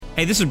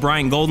Hey, this is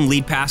Brian Golden,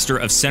 lead pastor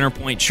of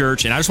Centerpoint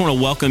Church, and I just want to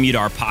welcome you to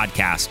our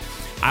podcast.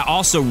 I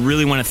also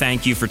really want to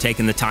thank you for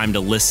taking the time to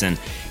listen.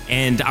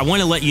 And I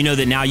want to let you know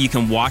that now you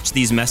can watch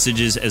these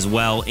messages as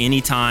well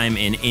anytime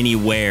and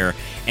anywhere.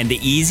 And the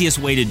easiest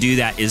way to do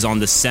that is on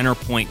the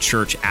Centerpoint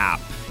Church app.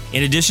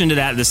 In addition to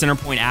that, the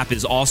Centerpoint app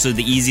is also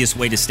the easiest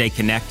way to stay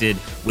connected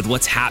with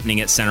what's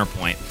happening at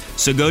Centerpoint.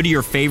 So go to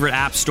your favorite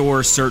app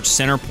store, search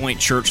Centerpoint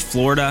Church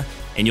Florida,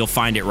 and you'll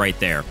find it right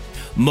there.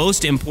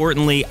 Most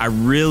importantly, I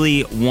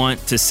really want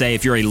to say,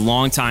 if you're a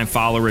longtime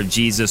follower of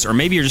Jesus, or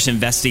maybe you're just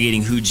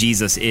investigating who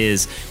Jesus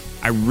is,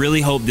 I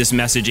really hope this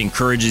message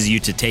encourages you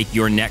to take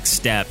your next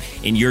step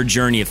in your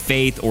journey of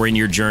faith or in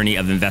your journey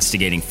of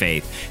investigating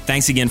faith.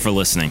 Thanks again for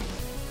listening.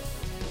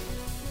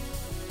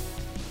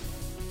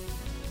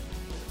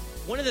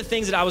 One of the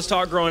things that I was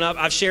taught growing up,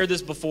 I've shared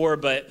this before,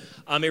 but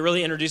it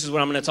really introduces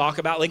what I'm going to talk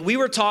about. Like, we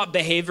were taught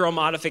behavioral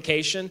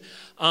modification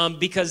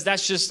because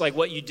that's just like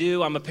what you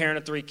do. I'm a parent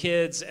of 3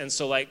 kids, and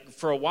so like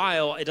for a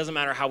while, it doesn't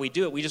matter how we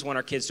do it. We just want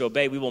our kids to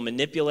obey. We will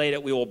manipulate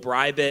it. We will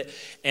bribe it,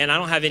 and I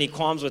don't have any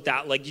qualms with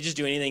that. Like, you just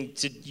do anything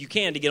you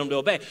can to get them to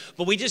obey.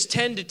 But we just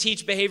tend to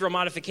teach behavioral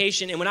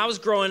modification, and when I was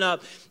growing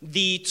up,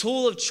 the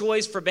tool of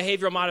choice for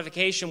behavioral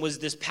modification was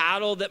this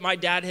paddle that my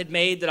dad had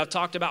made that I've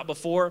talked about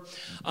before.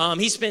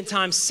 He spent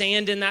time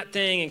sanding that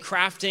thing and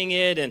crafting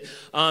it,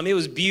 and it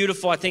was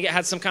beautiful. I think it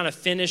had some kind of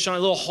finish on a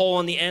little hole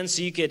on the end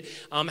so you could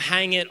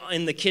hang it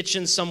in the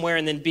kitchen somewhere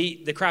and then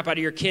beat the crap out of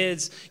your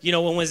kids, you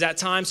know, when was that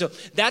time. So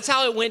that's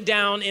how it went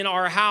down in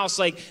our house.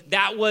 Like,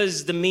 that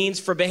was the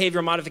means for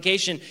behavior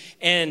modification.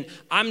 And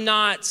I'm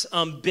not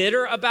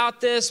bitter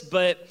about this,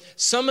 but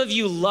some of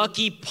you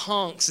lucky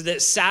punks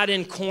that sat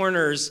in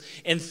corners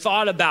and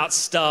thought about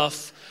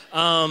stuff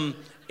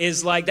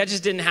is like, that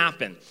just didn't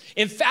happen.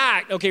 In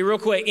fact, okay, real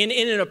quick, in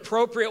an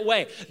appropriate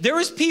way, there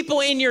was people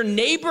in your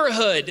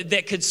neighborhood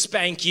that could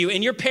spank you,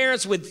 and your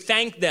parents would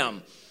thank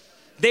them.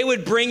 They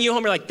would bring you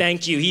home, you're like,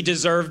 thank you, he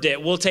deserved it,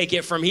 we'll take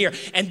it from here.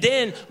 And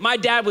then my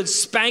dad would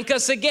spank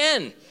us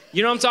again.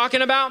 You know what I'm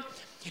talking about?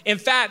 In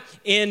fact,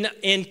 in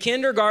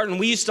kindergarten,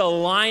 we used to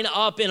line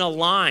up in a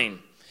line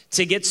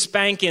to get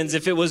spankings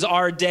if it was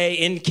our day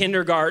in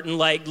kindergarten,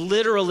 like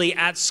literally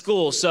at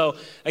school. So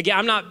again,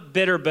 I'm not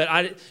bitter,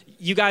 but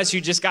you guys who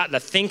just got to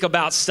think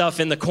about stuff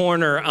in the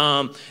corner,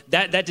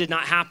 that did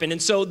not happen.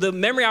 And so the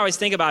memory I always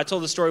think about, I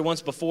told the story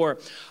once before,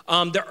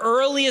 the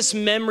earliest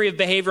memory of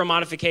behavioral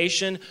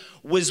modification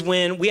was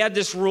when we had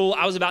this rule.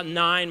 I was about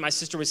 9, my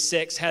sister was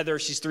 6, Heather,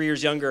 she's 3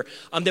 years younger,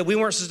 that we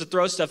weren't supposed to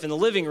throw stuff in the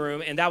living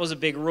room, and that was a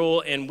big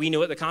rule, and we knew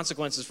what the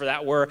consequences for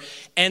that were.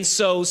 And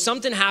so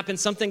something happened,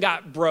 something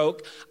got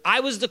broke.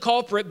 I was the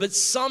culprit, but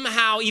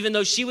somehow, even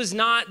though she was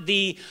not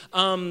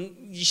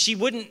she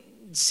wouldn't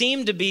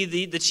seemed to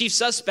be the chief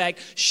suspect,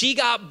 she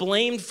got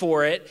blamed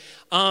for it.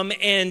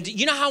 And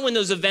you know how when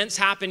those events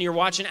happen, you're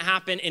watching it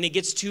happen and it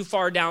gets too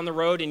far down the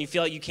road and you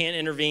feel like you can't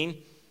intervene?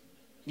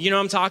 You know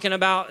what I'm talking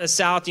about?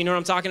 South, you know what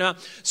I'm talking about?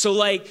 So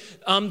like,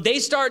 they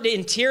start to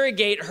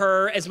interrogate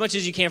her as much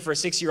as you can for a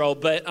 6-year-old,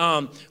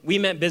 but we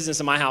meant business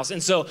in my house.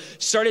 And so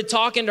started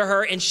talking to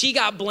her, and she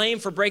got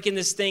blamed for breaking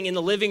this thing in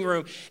the living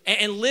room.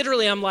 And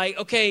literally I'm like,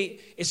 okay,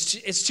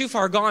 it's too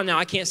far gone now.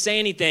 I can't say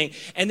anything.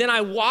 And then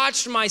I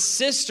watched my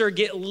sister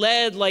get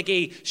led like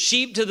a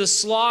sheep to the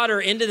slaughter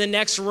into the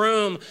next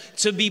room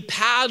to be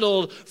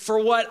paddled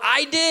for what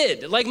I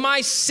did. Like,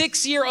 my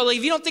 6-year-old, like,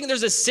 if you don't think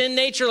there's a sin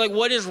nature, like,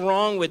 what is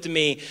wrong with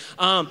me?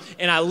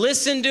 And I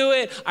listened to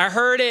it. I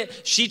heard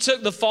it. She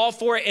took the fall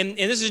for it. And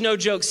this is no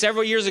joke.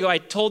 Several years ago, I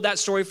told that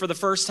story for the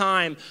first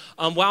time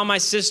while my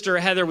sister,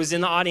 Heather, was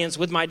in the audience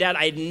with my dad.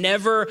 I had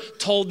never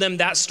told them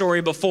that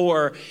story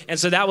before. And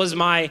so that was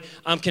my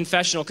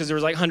confessional, because there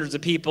was like hundreds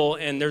of people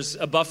and there's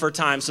a buffer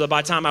time. So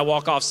by the time I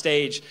walk off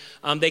stage,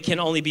 they can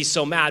only be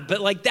so mad.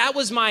 But like, that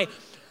was my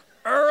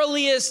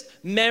earliest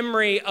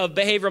memory of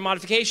behavioral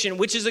modification,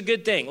 which is a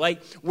good thing.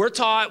 Like, we're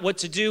taught what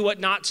to do, what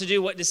not to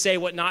do, what to say,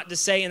 what not to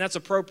say, and that's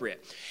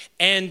appropriate.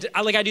 And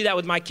I do that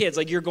with my kids.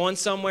 Like, you're going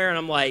somewhere and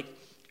I'm like,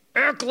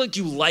 act like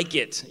you like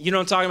it. You know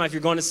what I'm talking about? If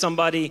you're going to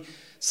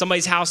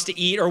somebody's house to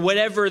eat or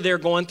whatever they're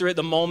going through at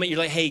the moment, you're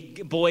like, hey,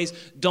 boys,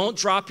 don't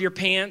drop your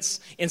pants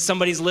in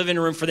somebody's living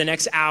room for the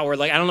next hour.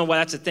 Like, I don't know why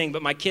that's a thing,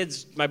 but my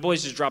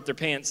boys just drop their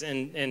pants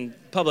in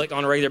public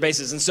on a regular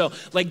basis. And so,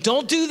 like,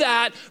 don't do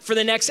that for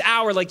the next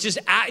hour. Like, just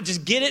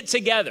get it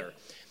together.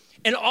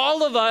 And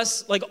all of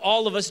us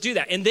do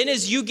that. And then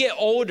as you get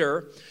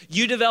older,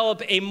 you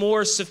develop a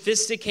more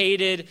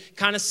sophisticated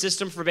kind of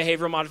system for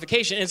behavioral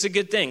modification. And it's a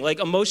good thing, like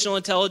emotional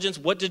intelligence,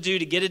 what to do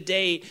to get a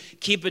date,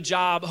 keep a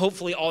job,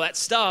 hopefully all that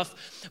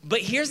stuff. But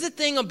here's the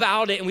thing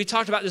about it, and we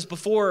talked about this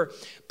before,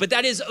 but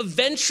that is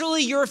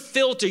eventually your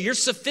filter, your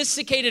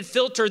sophisticated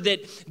filter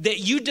that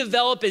you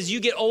develop as you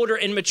get older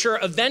and mature,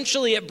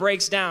 eventually it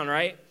breaks down,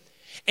 right?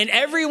 And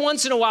every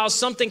once in a while,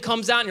 something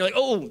comes out and you're like,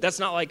 oh, that's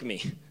not like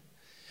me.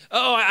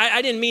 Oh,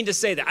 I didn't mean to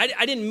say that.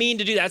 I didn't mean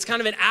to do that. It's kind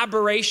of an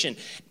aberration.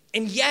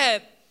 And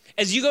yet,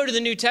 as you go to the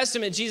New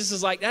Testament, Jesus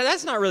is like,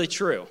 that's not really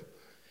true.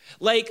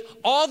 Like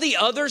all the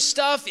other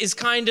stuff is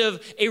kind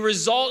of a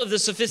result of the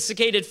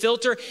sophisticated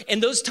filter.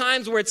 And those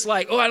times where it's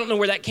like, oh, I don't know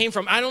where that came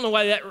from. I don't know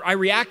why I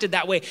reacted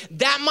that way.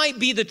 That might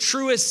be the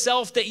truest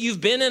self that you've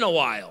been in a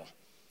while.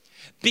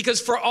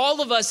 Because for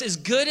all of us, as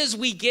good as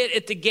we get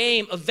at the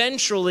game,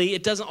 eventually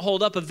it doesn't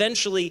hold up.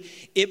 Eventually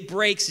it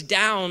breaks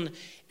down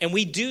and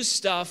we do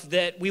stuff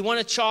that we want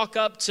to chalk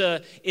up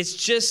to, it's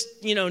just,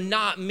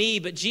 not me.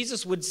 But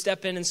Jesus would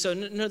step in and say,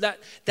 no,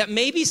 that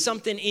may be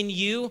something in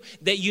you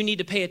that you need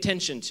to pay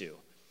attention to.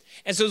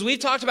 And so as we've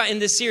talked about in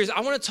this series, I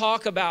want to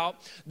talk about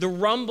the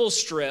rumble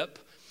strip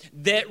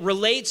that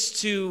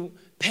relates to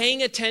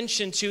paying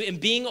attention to and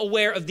being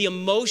aware of the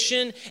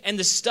emotion and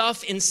the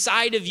stuff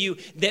inside of you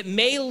that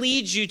may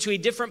lead you to a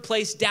different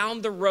place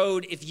down the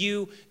road if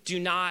you do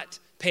not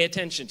pay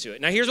attention to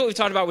it. Now, here's what we've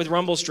talked about with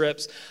rumble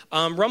strips.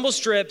 Rumble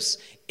strips,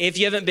 if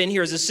you haven't been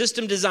here, is a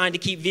system designed to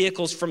keep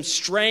vehicles from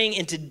straying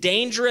into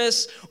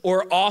dangerous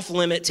or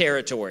off-limit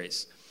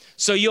territories.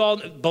 So you all,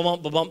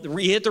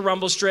 you hit the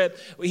rumble strip.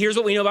 Here's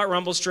what we know about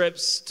rumble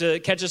strips to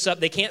catch us up.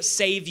 They can't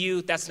save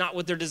you. That's not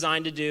what they're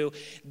designed to do.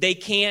 They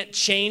can't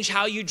change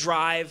how you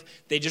drive.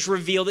 They just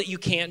reveal that you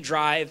can't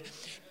drive.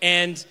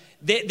 And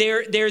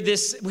they're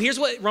this, here's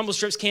what rumble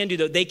strips can do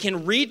though. They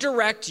can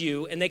redirect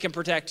you and they can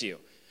protect you.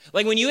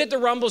 Like when you hit the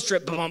rumble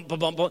strip,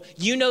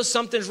 you know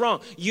something's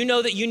wrong. You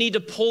know that you need to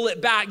pull it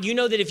back. You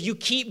know that if you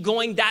keep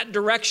going that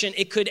direction,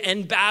 it could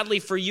end badly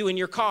for you in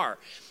your car.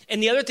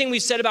 And the other thing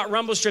we've said about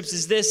rumble strips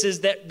is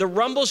that the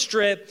rumble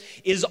strip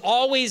is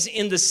always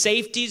in the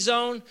safety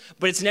zone,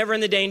 but it's never in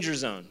the danger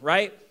zone,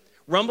 right?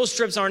 Rumble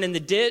strips aren't in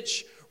the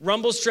ditch.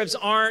 Rumble strips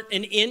aren't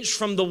an inch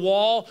from the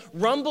wall.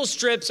 Rumble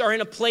strips are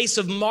in a place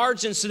of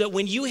margin so that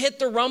when you hit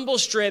the rumble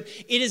strip,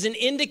 it is an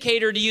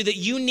indicator to you that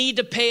you need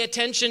to pay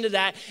attention to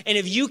that. And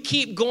if you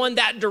keep going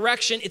that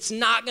direction, it's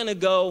not going to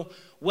go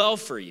well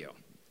for you.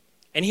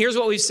 And here's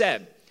what we've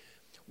said.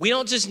 We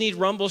don't just need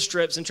rumble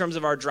strips in terms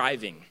of our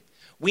driving.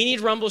 We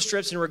need rumble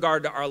strips in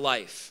regard to our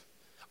life,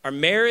 our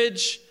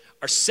marriage,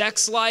 our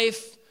sex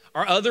life,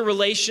 our other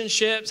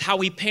relationships, how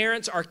we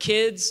parent our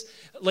kids,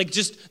 like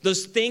just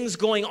those things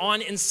going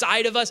on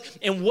inside of us.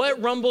 And what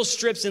rumble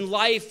strips in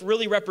life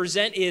really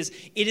represent is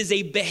it is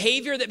a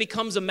behavior that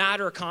becomes a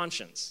matter of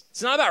conscience.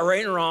 It's not about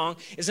right and wrong.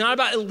 It's not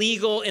about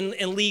illegal and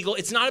legal.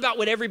 It's not about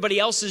what everybody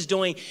else is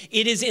doing.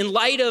 It is in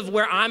light of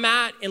where I'm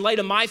at, in light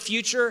of my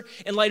future,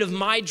 in light of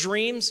my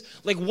dreams.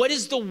 Like, what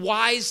is the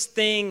wise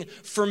thing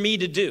for me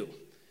to do?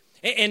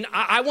 And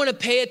I want to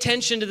pay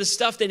attention to the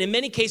stuff that in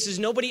many cases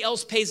nobody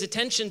else pays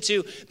attention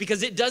to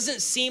because it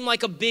doesn't seem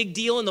like a big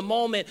deal in the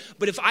moment.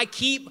 But if I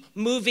keep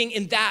moving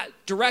in that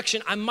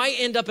direction, I might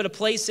end up at a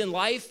place in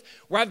life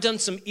where I've done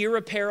some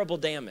irreparable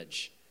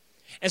damage.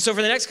 And so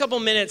for the next couple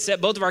minutes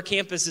at both of our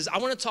campuses, I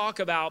want to talk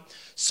about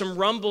some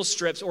rumble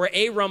strips or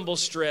a rumble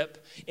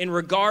strip in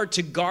regard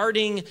to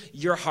guarding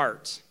your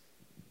heart.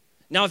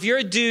 Now, if you're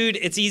a dude,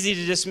 it's easy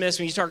to dismiss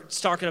when you start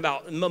talking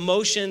about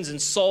emotions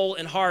and soul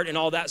and heart and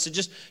all that. So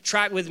just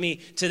track with me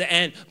to the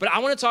end. But I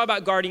want to talk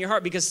about guarding your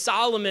heart because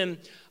Solomon,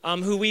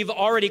 who we've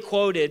already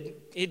quoted,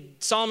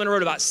 Solomon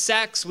wrote about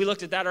sex. We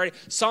looked at that already.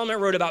 Solomon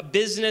wrote about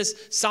business.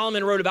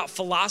 Solomon wrote about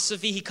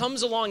philosophy. He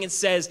comes along and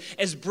says,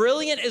 as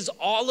brilliant as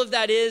all of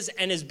that is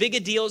and as big a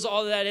deal as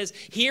all of that is,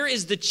 here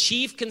is the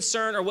chief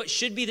concern or what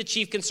should be the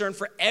chief concern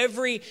for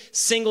every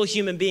single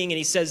human being. And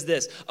he says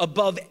this,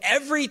 above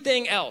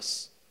everything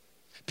else,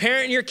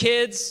 parenting your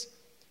kids,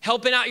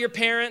 helping out your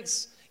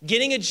parents,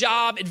 getting a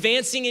job,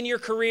 advancing in your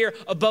career,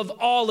 above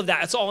all of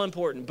that. It's all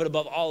important, but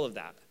above all of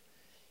that.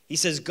 He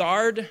says,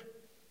 guard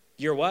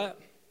your what?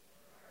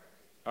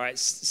 All right,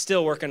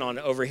 still working on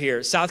it over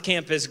here. South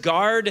Campus,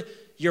 guard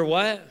your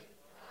what?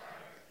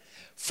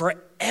 For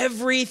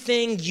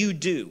everything you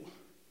do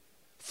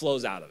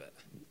flows out of it.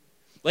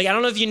 Like, I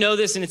don't know if you know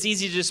this, and it's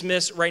easy to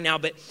dismiss right now,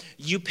 but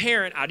you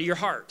parent out of your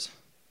heart.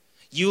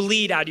 You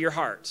lead out of your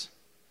heart.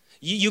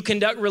 You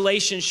conduct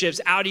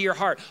relationships out of your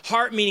heart.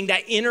 Heart meaning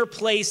that inner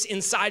place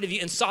inside of you.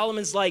 And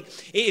Solomon's like,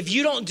 if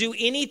you don't do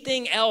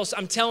anything else,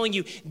 I'm telling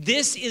you,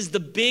 this is the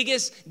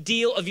biggest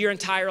deal of your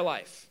entire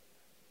life.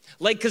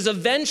 Like, because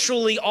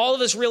eventually all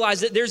of us realize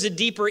that there's a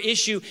deeper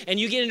issue and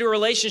you get into a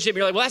relationship and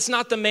you're like, well, that's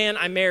not the man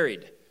I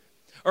married.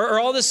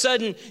 Or all of a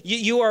sudden,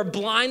 you are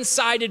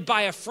blindsided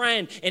by a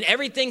friend and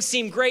everything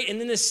seemed great.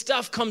 And then this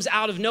stuff comes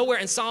out of nowhere.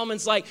 And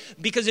Solomon's like,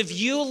 because if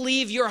you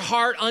leave your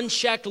heart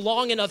unchecked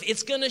long enough,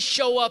 it's going to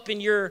show up in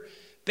your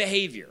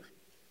behavior.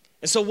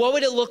 And so what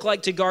would it look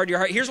like to guard your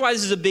heart? Here's why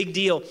this is a big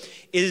deal.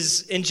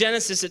 Is in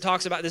Genesis, it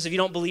talks about this. If you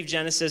don't believe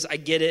Genesis, I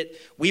get it.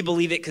 We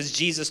believe it because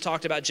Jesus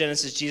talked about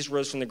Genesis. Jesus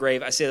rose from the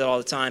grave. I say that all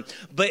the time.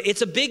 But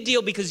it's a big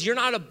deal because you're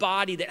not a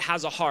body that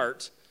has a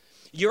heart.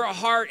 You're a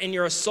heart and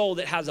you're a soul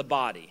that has a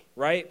body,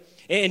 right?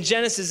 In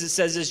Genesis, it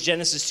says this,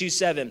 Genesis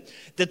 2:7,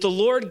 that the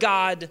Lord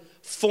God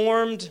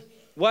formed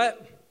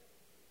what?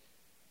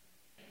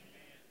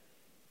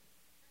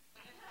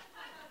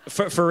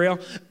 For real?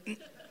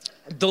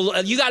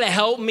 You got to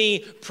help me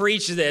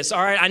preach this,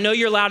 all right? I know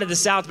you're loud at the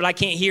South, but I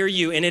can't hear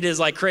you, and it is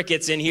like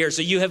crickets in here,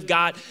 so you have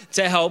got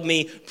to help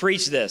me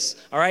preach this,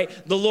 all right?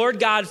 The Lord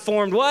God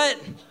formed what?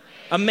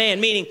 A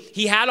man, meaning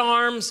he had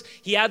arms,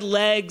 he had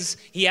legs,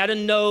 he had a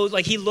nose,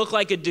 like he looked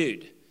like a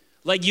dude.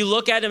 Like you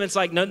look at him, it's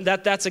like, no,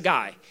 that's a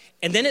guy.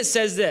 And then it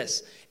says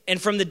this, and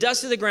from the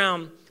dust of the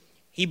ground,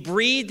 he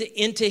breathed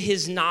into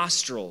his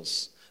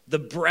nostrils the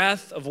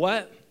breath of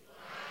what?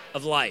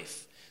 Of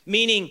life.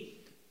 Meaning,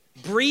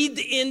 breathed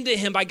into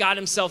him by God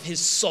himself, his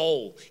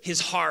soul,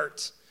 his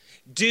heart.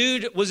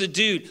 Dude was a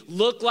dude,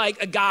 looked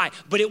like a guy,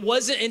 but it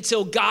wasn't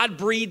until God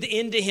breathed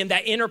into him,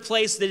 that inner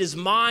place that is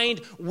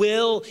mind,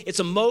 will, its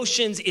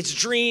emotions, its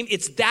dream,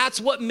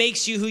 that's what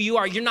makes you who you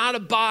are. You're not a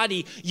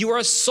body, you are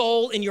a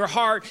soul in your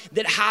heart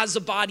that has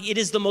a body. It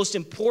is the most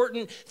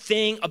important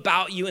thing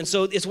about you. And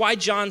so it's why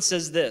John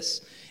says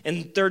this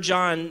in 3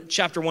 John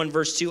chapter 1,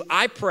 verse 2,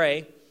 I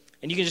pray,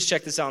 and you can just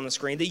check this out on the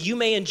screen, that you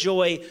may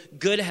enjoy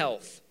good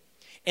health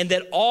and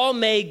that all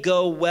may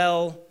go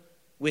well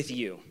with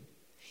you.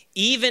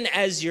 Even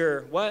as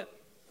your, what?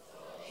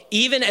 Soul.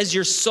 Even as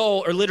your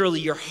soul, or literally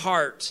your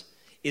heart,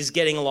 is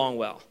getting along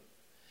well.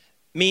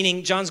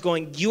 Meaning, John's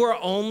going, you are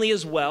only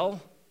as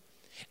well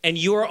and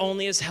you are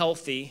only as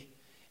healthy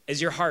as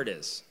your heart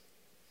is.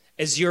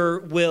 As your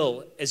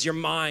will, as your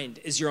mind,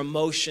 as your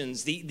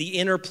emotions, the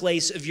inner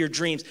place of your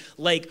dreams.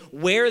 Like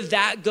where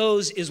that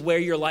goes is where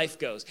your life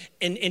goes.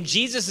 And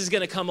Jesus is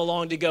going to come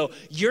along to go,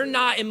 you're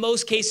not in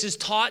most cases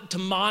taught to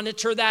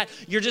monitor that.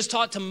 You're just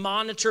taught to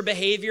monitor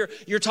behavior.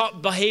 You're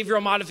taught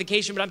behavioral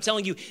modification. But I'm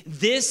telling you,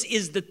 this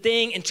is the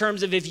thing in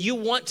terms of if you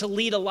want to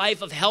lead a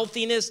life of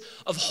healthiness,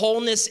 of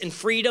wholeness and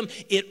freedom,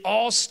 it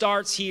all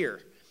starts here.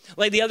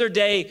 Like the other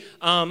day,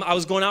 I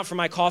was going out for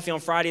my coffee on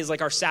Friday. It's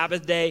like our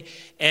Sabbath day.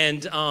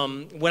 And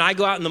when I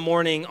go out in the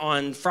morning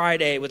on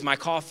Friday with my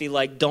coffee,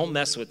 like, don't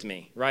mess with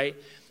me, right?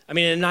 I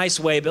mean, in a nice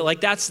way, but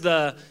like that's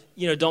the,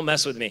 don't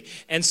mess with me.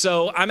 And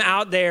so I'm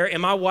out there, and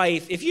my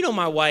wife, if you know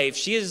my wife,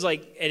 she is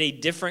like at a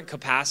different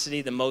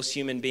capacity than most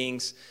human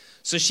beings.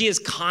 So she is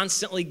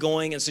constantly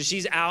going, and so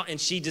she's out, and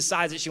she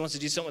decides that she wants to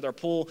do something with our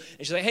pool.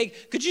 And she's like, hey,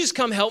 could you just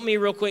come help me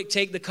real quick,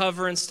 take the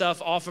cover and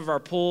stuff off of our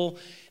pool?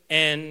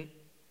 And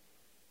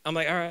I'm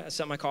like, all right, I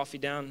set my coffee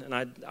down, and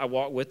I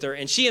walk with her.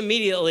 And she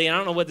immediately, and I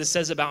don't know what this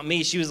says about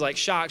me, she was like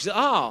shocked. She said,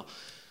 oh,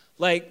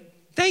 like,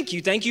 thank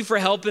you for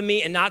helping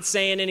me and not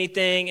saying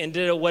anything and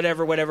did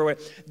whatever.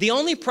 The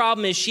only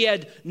problem is she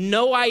had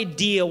no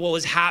idea what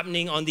was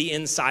happening on the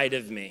inside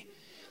of me.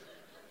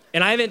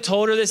 And I haven't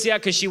told her this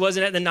yet because she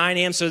wasn't at the 9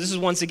 a.m. So this is,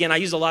 once again, I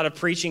use a lot of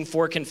preaching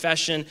for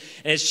confession,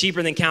 and it's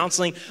cheaper than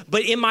counseling.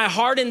 But in my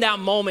heart in that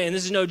moment, and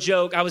this is no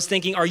joke, I was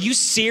thinking, are you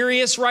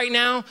serious right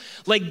now?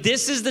 Like,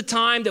 this is the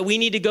time that we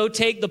need to go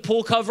take the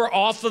pool cover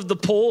off of the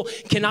pool?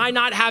 Can I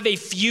not have a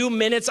few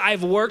minutes?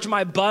 I've worked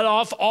my butt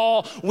off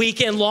all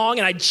weekend long,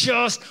 and I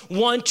just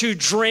want to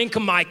drink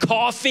my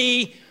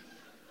coffee.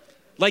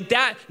 Like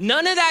that,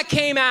 none of that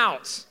came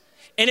out.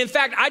 And in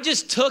fact, I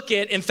just took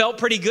it and felt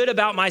pretty good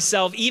about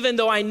myself, even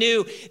though I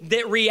knew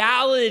that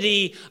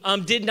reality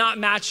did not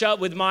match up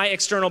with my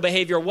external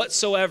behavior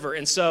whatsoever.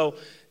 And so,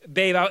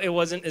 babe, it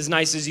wasn't as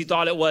nice as you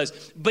thought it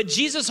was. But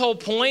Jesus' whole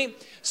point,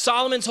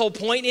 Solomon's whole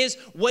point is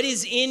what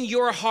is in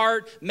your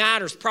heart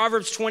matters.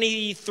 Proverbs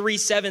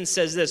 23:7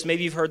 says this.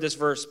 Maybe you've heard this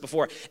verse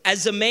before.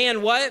 As a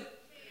man, what?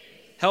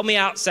 Help me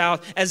out,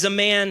 South. As a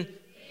man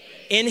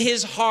in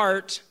his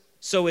heart,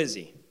 so is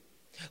he.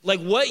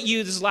 Like this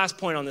is the last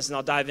point on this, and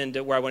I'll dive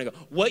into where I want to go.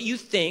 What you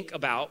think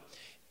about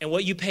and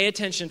what you pay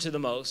attention to the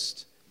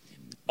most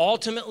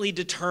ultimately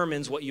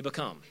determines what you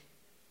become.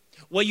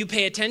 What you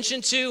pay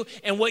attention to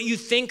and what you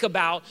think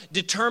about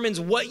determines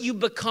what you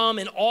become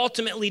and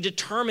ultimately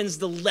determines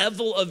the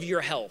level of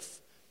your health.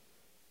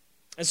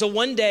 And so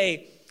one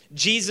day,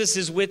 Jesus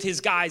is with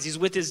his guys, he's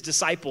with his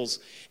disciples,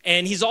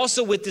 and he's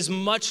also with this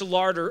much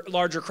larger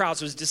crowd.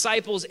 So his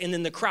disciples, and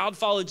then the crowd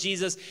followed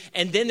Jesus,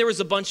 and then there was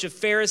a bunch of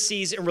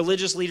Pharisees and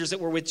religious leaders that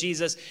were with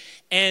Jesus,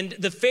 and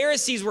the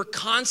Pharisees were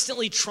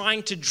constantly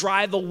trying to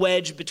drive a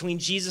wedge between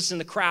Jesus and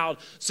the crowd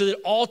so that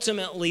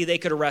ultimately they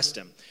could arrest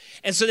him.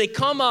 And so they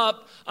come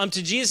up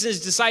to Jesus and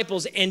his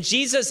disciples, and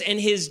Jesus and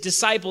his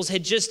disciples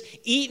had just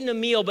eaten a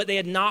meal, but they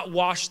had not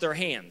washed their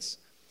hands.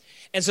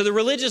 And so the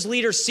religious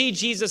leaders see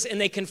Jesus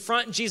and they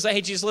confront Jesus. Like,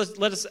 hey, Jesus,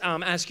 let us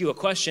ask you a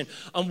question.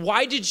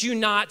 Why did you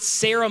not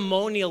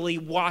ceremonially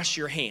wash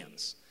your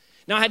hands?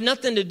 Now, it had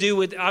nothing to do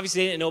with,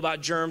 obviously they didn't know about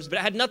germs, but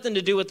it had nothing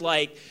to do with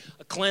like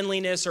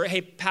cleanliness or,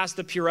 hey, pass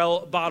the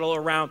Purell bottle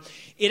around.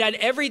 It had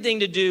everything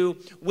to do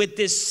with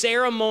this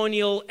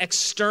ceremonial,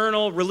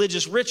 external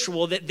religious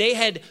ritual that they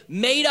had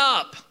made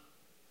up.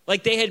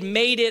 Like they had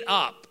made it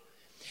up.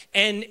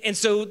 And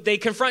so they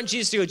confront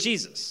Jesus to go,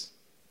 Jesus,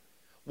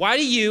 why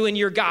do you and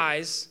your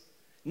guys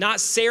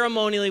not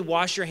ceremonially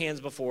wash your hands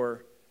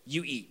before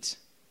you eat?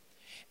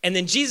 And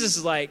then Jesus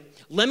is like,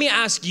 let me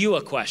ask you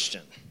a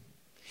question.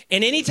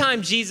 And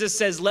anytime Jesus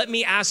says, let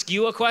me ask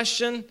you a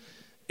question,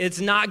 it's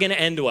not going to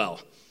end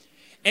well.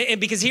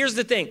 And because here's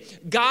the thing,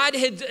 God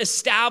had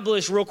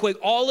established real quick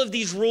all of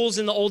these rules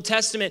in the Old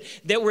Testament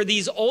that were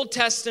these Old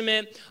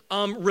Testament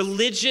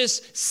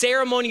religious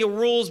ceremonial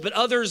rules, but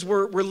others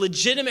were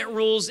legitimate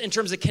rules in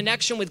terms of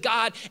connection with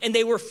God, and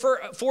they were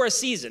for a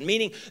season,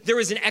 meaning there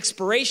was an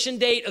expiration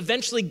date.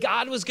 Eventually,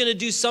 God was going to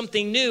do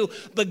something new,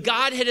 but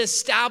God had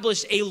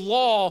established a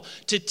law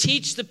to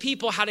teach the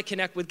people how to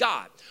connect with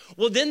God.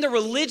 Well, then the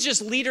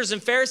religious leaders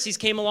and Pharisees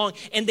came along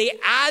and they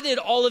added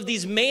all of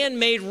these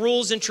man-made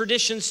rules and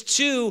traditions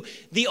to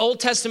the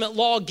Old Testament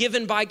law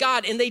given by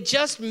God, and they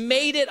just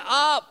made it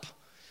up.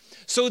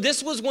 So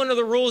this was one of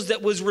the rules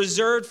that was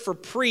reserved for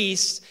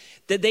priests,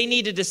 that they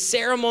needed to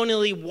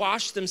ceremonially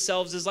wash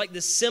themselves as like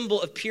the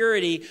symbol of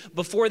purity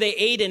before they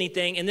ate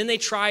anything. And then they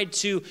tried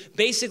to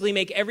basically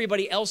make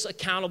everybody else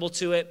accountable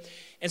to it.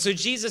 And so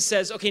Jesus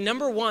says, okay,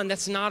 number one,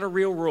 that's not a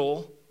real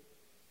rule.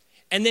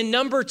 And then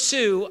number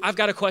two, I've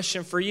got a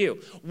question for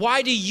you.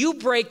 Why do you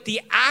break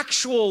the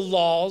actual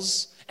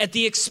laws at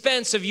the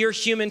expense of your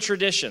human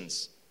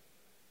traditions?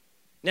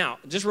 Now,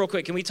 just real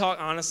quick, can we talk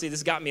honestly?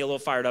 This got me a little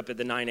fired up at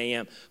the 9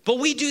 a.m. But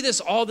we do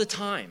this all the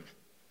time.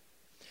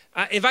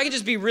 If I could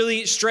just be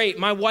really straight,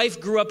 my wife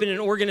grew up in an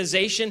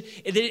organization.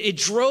 It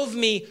drove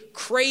me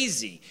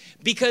crazy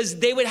because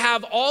they would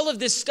have all of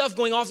this stuff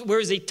going off where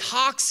it was a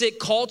toxic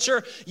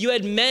culture. You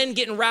had men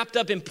getting wrapped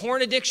up in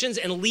porn addictions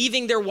and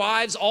leaving their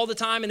wives all the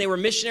time, and they were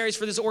missionaries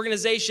for this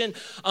organization.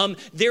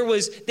 They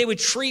would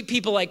treat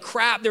people like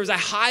crap. There was a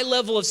high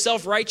level of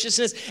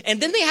self-righteousness.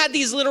 And then they had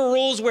these little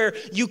rules where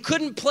you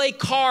couldn't play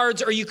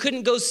cards or you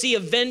couldn't go see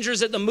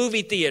Avengers at the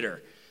movie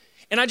theater.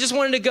 And I just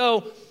wanted to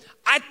go,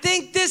 I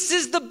think this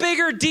is the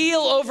bigger deal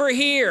over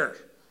here.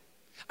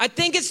 I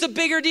think it's the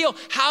bigger deal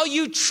how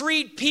you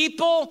treat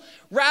people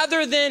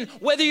rather than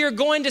whether you're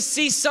going to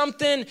see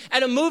something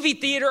at a movie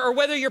theater or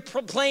whether you're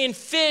playing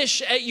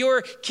fish at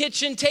your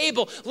kitchen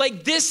table.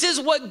 Like, this is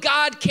what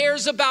God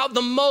cares about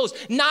the most,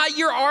 not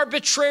your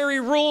arbitrary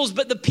rules,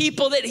 but the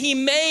people that he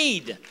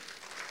made.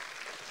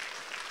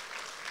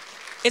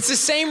 It's the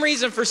same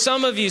reason for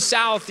some of you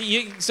South,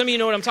 some of you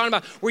know what I'm talking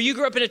about, where you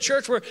grew up in a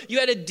church where you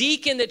had a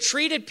deacon that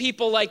treated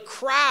people like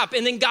crap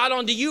and then got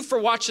onto you for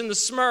watching the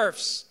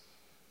Smurfs.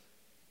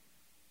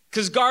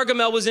 Because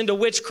Gargamel was into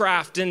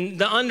witchcraft and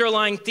the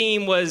underlying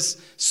theme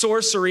was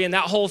sorcery and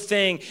that whole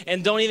thing.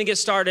 And don't even get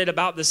started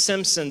about The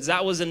Simpsons.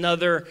 That was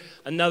another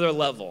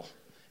level.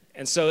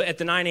 And so at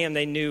the 9 a.m.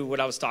 they knew what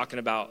I was talking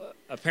about.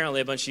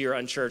 Apparently a bunch of you are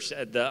unchurched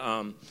at the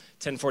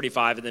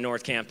 1045 at the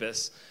North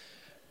Campus.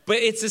 But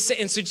it's the same.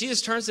 And so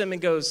Jesus turns to them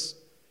and goes,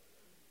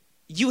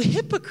 you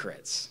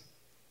hypocrites.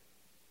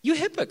 You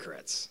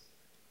hypocrites.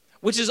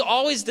 Which is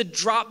always the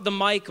drop the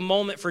mic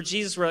moment for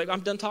Jesus where like,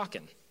 I'm done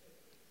talking.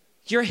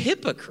 You're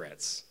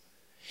hypocrites.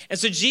 And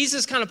so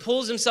Jesus kind of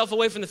pulls himself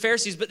away from the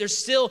Pharisees, but there's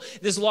still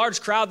this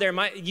large crowd there.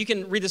 You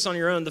can read this on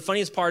your own. The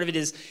funniest part of it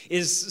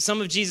is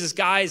some of Jesus'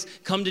 guys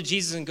come to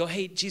Jesus and go,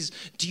 hey, Jesus,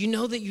 do you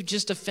know that you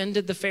just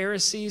offended the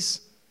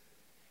Pharisees?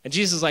 And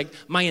Jesus is like,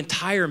 my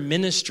entire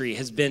ministry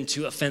has been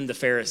to offend the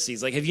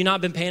Pharisees. Like, have you not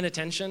been paying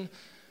attention?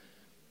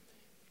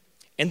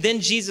 And then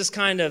Jesus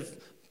kind of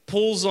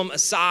pulls them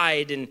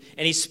aside and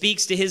he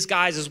speaks to his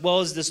guys as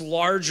well as this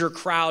larger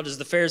crowd as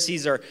the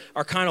Pharisees are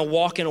kind of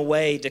walking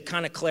away to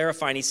kind of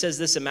clarify. And he says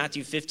this in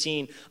Matthew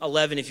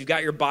 15:11. If you've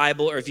got your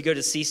Bible or if you go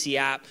to CC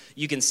app,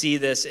 you can see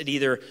this at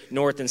either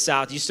North and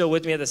South. You still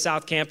with me at the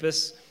South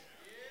Campus?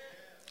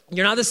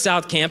 You're not the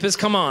South Campus.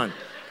 Come on.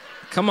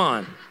 Come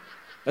on.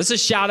 That's a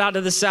shout out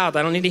to the South.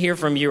 I don't need to hear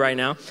from you right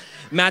now.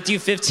 Matthew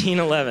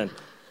 15:11.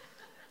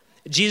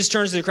 Jesus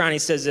turns to the crowd and he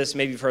says this,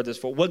 maybe you've heard this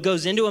before. What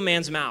goes into a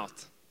man's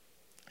mouth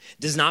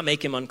does not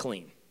make him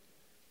unclean.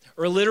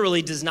 Or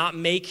literally does not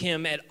make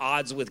him at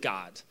odds with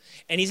God.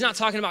 And he's not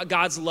talking about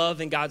God's love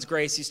and God's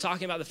grace. He's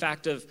talking about the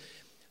fact of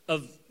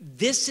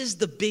this is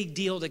the big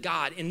deal to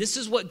God. And this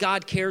is what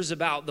God cares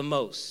about the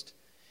most.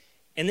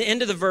 And the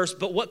end of the verse,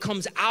 but what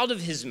comes out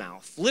of his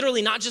mouth,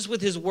 literally not just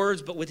with his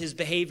words, but with his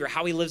behavior,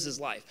 how he lives his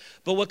life.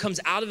 But what comes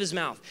out of his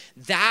mouth,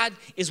 that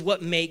is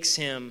what makes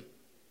him,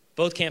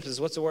 both campuses,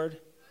 what's the word?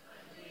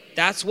 Unclean.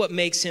 That's what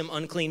makes him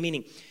unclean,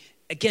 meaning,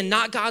 again,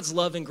 not God's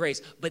love and grace,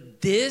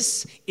 but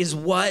this is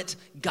what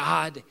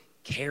God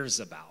cares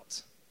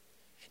about.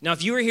 Now,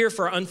 if you were here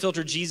for our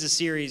Unfiltered Jesus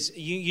series,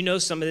 you know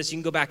some of this. You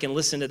can go back and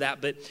listen to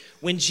that. But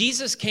when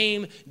Jesus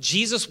came,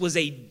 Jesus was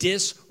a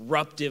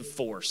disruptive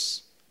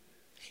force.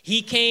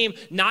 He came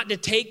not to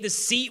take the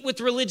seat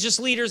with religious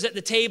leaders at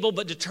the table,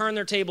 but to turn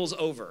their tables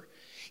over.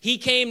 He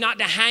came not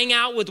to hang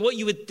out with what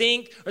you would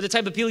think or the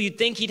type of people you'd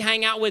think he'd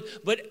hang out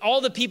with, but all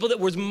the people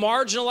that were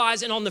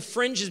marginalized and on the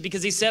fringes,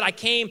 because he said, I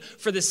came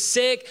for the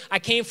sick. I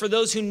came for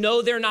those who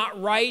know they're not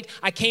right.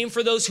 I came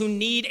for those who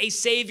need a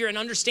savior and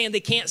understand they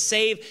can't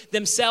save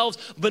themselves.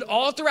 But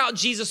all throughout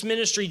Jesus'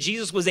 ministry,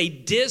 Jesus was a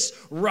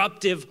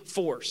disruptive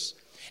force.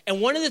 And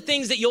one of the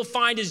things that you'll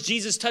find as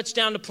Jesus touched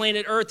down to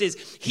planet Earth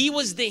is he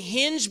was the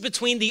hinge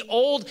between the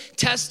Old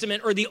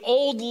Testament or the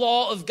old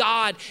law of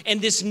God and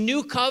this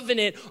new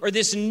covenant or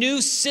this new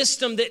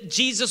system that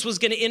Jesus was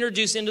going to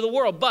introduce into the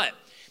world. But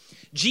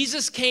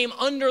Jesus came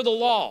under the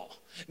law.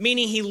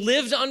 Meaning he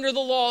lived under the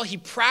law, he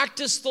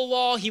practiced the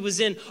law, he was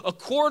in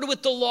accord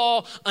with the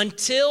law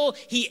until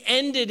he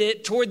ended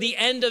it toward the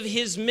end of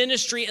his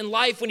ministry and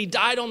life when he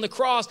died on the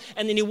cross,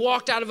 and then he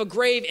walked out of a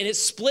grave and it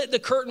split the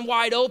curtain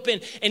wide open,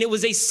 and it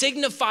was a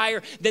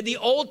signifier that the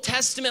Old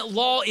Testament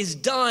law is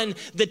done,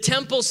 the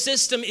temple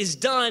system is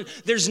done,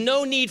 there's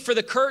no need for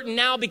the curtain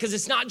now because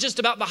it's not just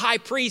about the high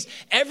priest,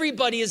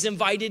 everybody is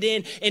invited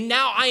in, and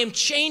now I am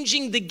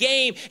changing the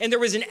game, and there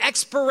was an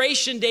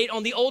expiration date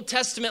on the Old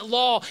Testament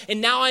law,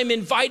 and now I'm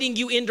inviting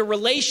you into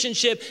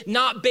relationship,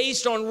 not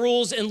based on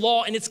rules and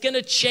law, and it's going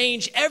to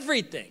change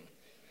everything.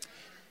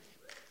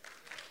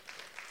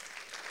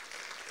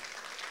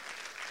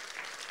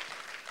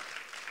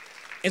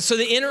 And so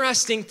the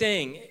interesting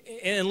thing,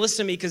 and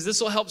listen to me, because this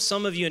will help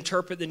some of you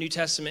interpret the New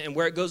Testament, and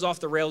where it goes off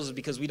the rails is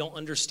because we don't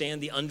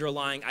understand the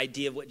underlying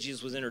idea of what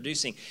Jesus was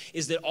introducing,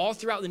 is that all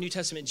throughout the New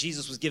Testament,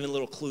 Jesus was giving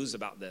little clues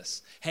about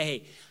this.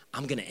 Hey,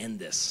 I'm going to end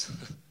this.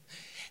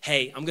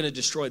 Hey, I'm going to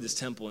destroy this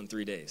temple in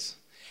 3 days.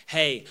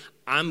 Hey,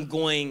 I'm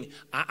going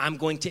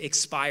to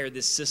expire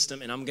this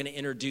system, and I'm going to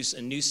introduce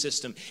a new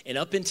system. And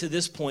up until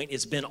this point,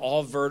 it's been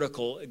all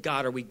vertical.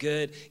 God, are we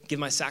good? Give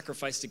my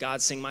sacrifice to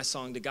God, sing my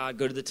song to God,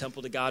 go to the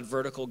temple to God,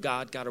 vertical,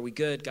 God, are we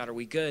good? God, are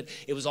we good?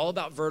 It was all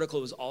about vertical.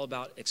 It was all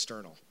about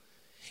external.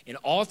 And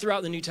all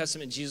throughout the New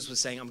Testament, Jesus was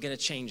saying, I'm going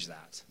to change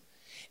that.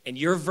 And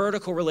your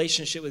vertical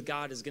relationship with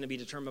God is going to be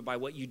determined by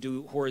what you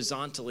do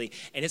horizontally.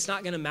 And it's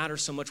not going to matter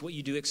so much what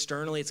you do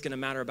externally. It's going to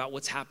matter about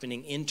what's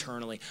happening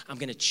internally. I'm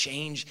going to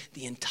change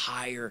the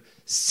entire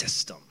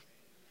system.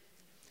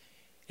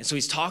 And so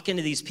he's talking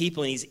to these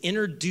people, and he's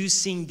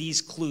introducing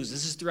these clues.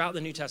 This is throughout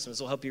the New Testament.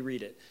 This will help you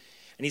read it.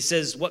 And he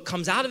says what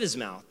comes out of his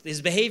mouth,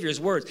 his behavior,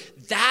 his words,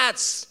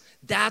 that's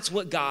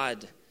what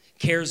God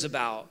cares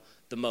about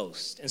the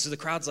most. And so the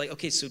crowd's like,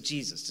 okay, so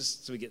Jesus,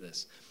 just so we get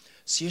this.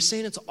 So you're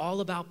saying it's all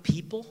about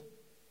people?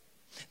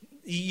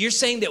 You're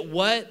saying that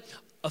what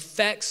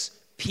affects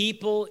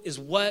people is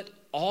what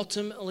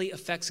ultimately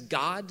affects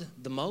God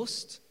the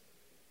most?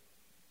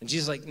 And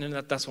Jesus is like,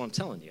 no, that's what I'm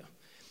telling you.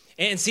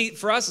 And see,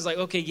 for us, it's like,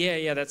 okay,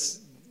 yeah,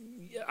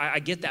 I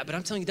get that. But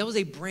I'm telling you, that was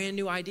a brand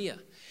new idea.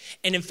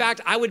 And in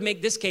fact, I would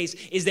make this case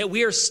is that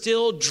we are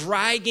still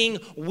dragging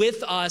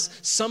with us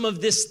some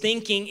of this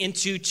thinking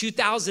into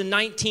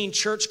 2019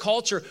 church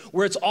culture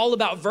where it's all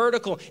about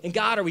vertical. And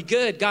God, are we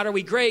good? God, are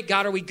we great?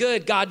 God, are we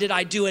good? God, did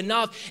I do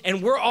enough?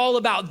 And we're all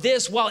about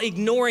this while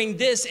ignoring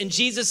this. And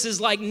Jesus is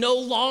like, no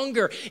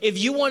longer. If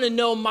you want to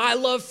know my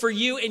love for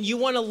you and you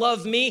want to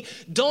love me,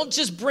 don't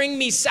just bring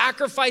me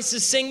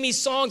sacrifices, sing me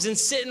songs, and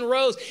sit in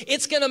rows.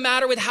 It's going to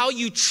matter with how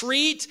you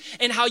treat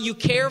and how you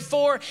care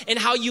for and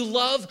how you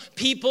love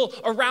people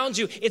around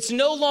you. It's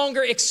no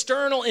longer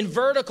external and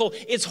vertical.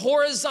 It's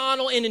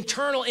horizontal and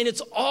internal, and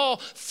it's all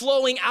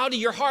flowing out of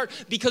your heart,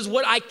 because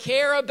what I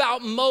care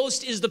about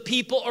most is the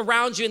people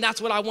around you, and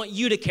that's what I want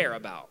you to care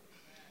about.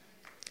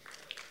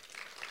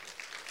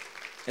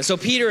 And so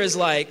Peter is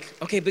like,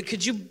 okay, but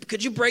could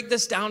you break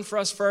this down for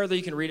us further?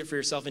 You can read it for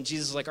yourself. And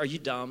Jesus is like, are you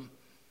dumb?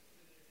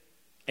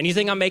 And you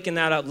think I'm making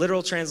that up?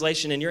 Literal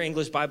translation in your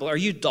English Bible. Are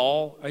you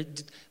dull?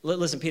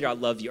 Listen, Peter, I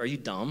love you. Are you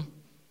dumb?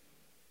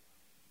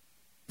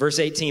 Verse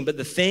 18, but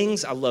the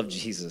things, I love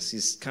Jesus,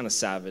 he's kind of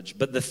savage,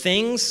 but the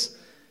things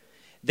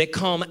that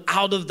come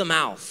out of the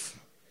mouth,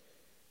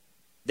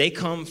 they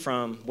come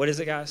from, what is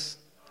it, guys?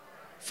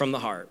 From the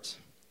heart.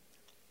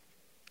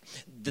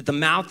 That the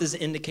mouth is an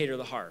indicator of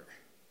the heart.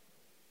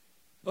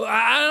 Well,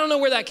 I don't know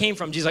where that came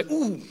from. Jesus is like,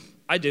 ooh,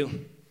 I do.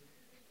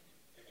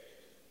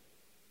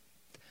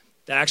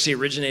 That actually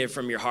originated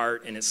from your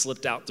heart, and it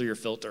slipped out through your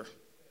filter.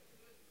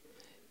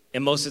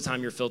 And most of the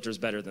time, your filter is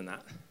better than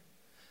that.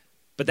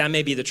 But that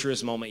may be the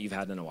truest moment you've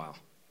had in a while.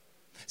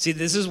 See,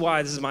 this is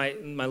my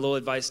little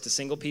advice to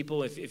single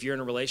people. If you're in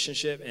a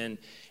relationship and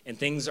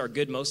things are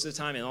good most of the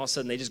time, and all of a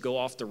sudden they just go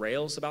off the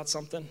rails about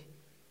something.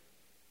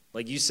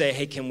 Like you say,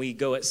 hey, can we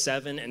go at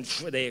 7? And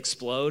they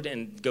explode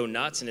and go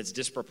nuts, and it's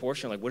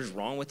disproportionate. Like, what is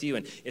wrong with you?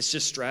 And it's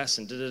just stress.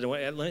 And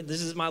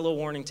this is my little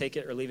warning, take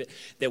it or leave it.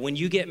 That when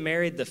you get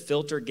married, the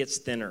filter gets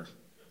thinner.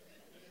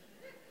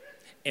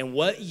 And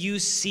what you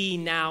see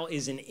now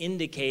is an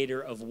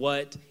indicator of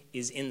what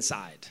is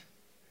inside.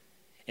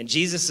 And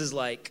Jesus is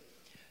like,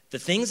 the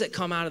things that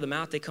come out of the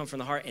mouth, they come from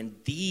the heart, and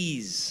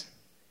these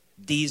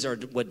are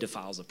what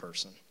defiles a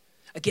person.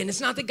 Again, it's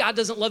not that God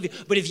doesn't love you,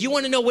 but if you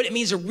want to know what it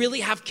means to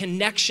really have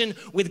connection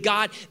with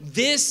God,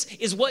 this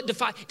is what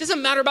defiles. It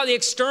doesn't matter about the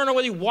external,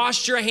 whether you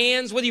washed your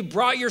hands, whether you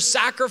brought your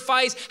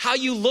sacrifice, how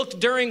you looked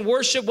during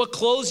worship, what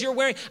clothes you're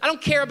wearing. I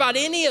don't care about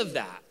any of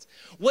that.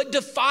 What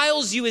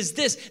defiles you is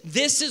this.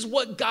 This is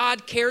what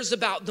God cares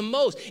about the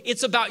most.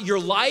 It's about your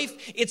life.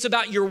 It's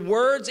about your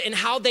words and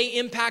how they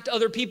impact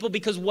other people,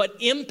 because what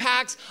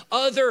impacts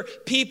other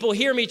people,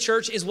 hear me,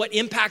 church, is what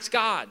impacts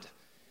God.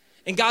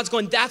 And God's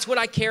going, that's what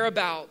I care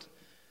about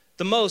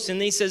the most.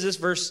 And then he says this,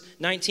 verse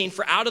 19,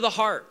 for out of the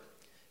heart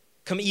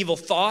come evil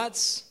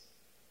thoughts,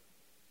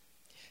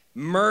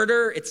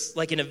 murder. It's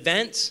like an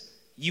event.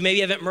 You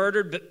maybe haven't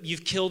murdered, but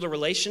you've killed a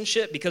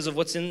relationship because of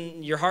what's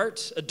in your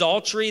heart.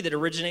 Adultery that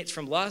originates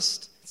from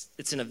lust.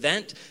 It's an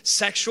event.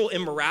 Sexual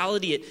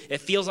immorality,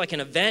 it feels like an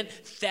event.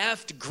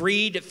 Theft,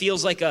 greed, it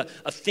feels like a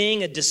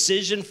thing, a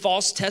decision.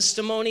 False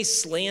testimony,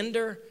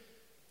 slander.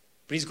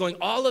 But he's going,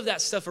 all of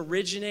that stuff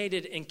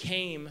originated and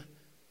came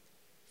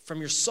from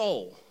your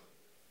soul,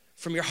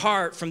 from your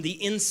heart, from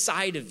the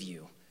inside of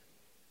you.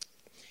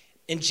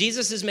 And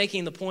Jesus is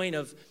making the point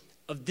of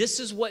this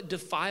is what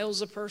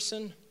defiles a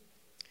person,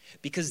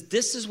 because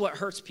this is what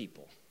hurts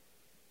people.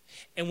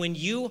 And when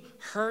you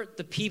hurt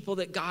the people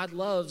that God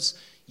loves,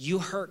 you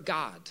hurt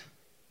God.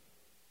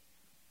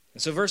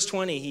 And so verse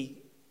 20, he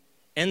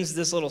ends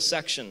this little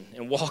section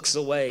and walks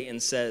away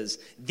and says,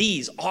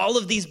 all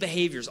of these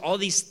behaviors, all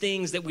these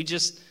things that we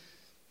just,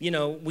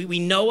 we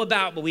know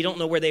about, but we don't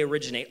know where they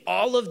originate.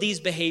 All of these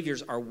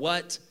behaviors are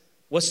what's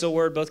the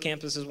word, both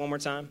campuses, one more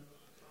time?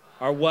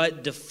 Are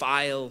what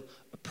defile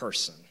a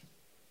person.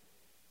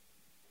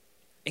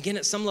 Again,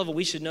 at some level,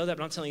 we should know that,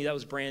 but I'm telling you, that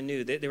was brand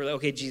new. They were like,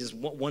 okay, Jesus,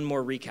 one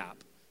more recap.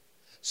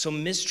 So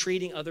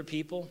mistreating other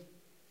people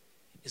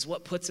is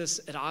what puts us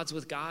at odds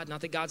with God.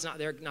 Not that God's not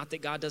there, not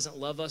that God doesn't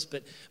love us,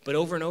 but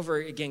over and over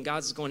again,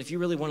 God's going, if you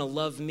really want to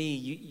love me,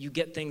 you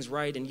get things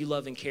right and you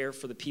love and care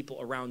for the people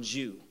around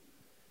you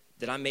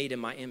that I made in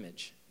my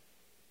image.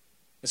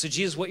 And so,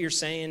 Jesus, what you're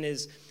saying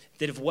is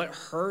that if what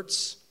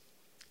hurts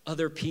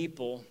other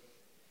people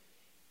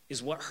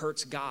is what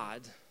hurts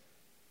God,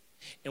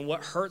 and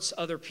what hurts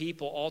other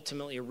people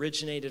ultimately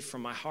originated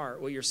from my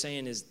heart, what you're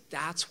saying is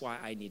that's why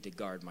I need to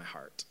guard my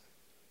heart.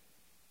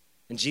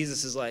 And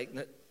Jesus is like,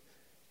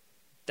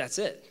 that's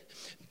it.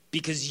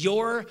 Because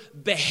your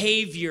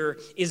behavior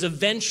is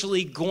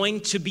eventually going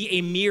to be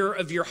a mirror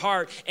of your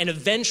heart. And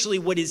eventually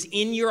what is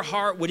in your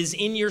heart, what is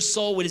in your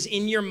soul, what is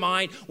in your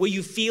mind, what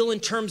you feel in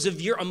terms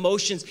of your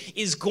emotions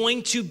is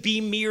going to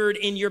be mirrored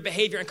in your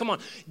behavior. And come on,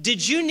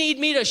 did you need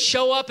me to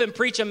show up and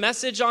preach a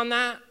message on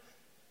that?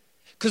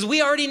 Because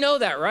we already know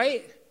that,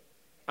 right?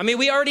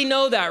 We already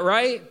know that,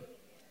 right?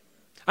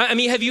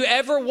 Have you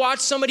ever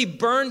watched somebody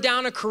burn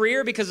down a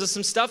career because of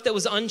some stuff that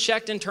was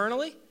unchecked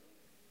internally?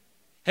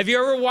 Have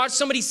you ever watched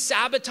somebody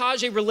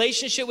sabotage a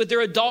relationship with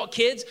their adult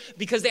kids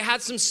because they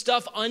had some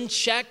stuff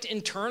unchecked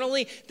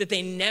internally that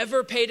they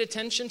never paid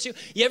attention to?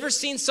 You ever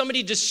seen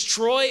somebody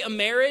destroy a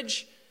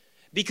marriage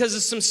because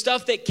of some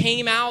stuff that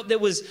came out that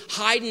was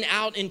hiding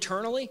out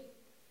internally?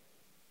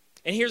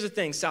 And here's the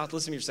thing, South,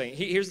 listen to me for a second.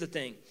 Here's the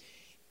thing,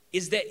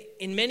 is that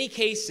in many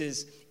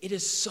cases, it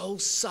is so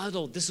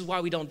subtle. This is why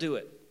we don't do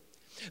it.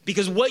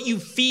 Because what you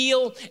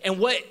feel and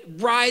what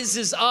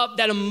rises up,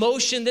 that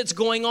emotion that's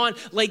going on,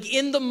 like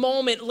in the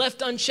moment,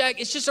 left unchecked,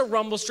 it's just a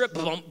rumble strip,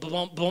 boom,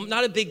 boom, boom,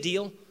 not a big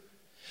deal.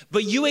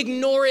 But you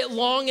ignore it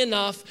long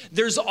enough,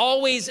 there's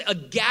always a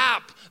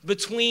gap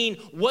between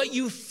what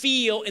you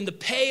feel and the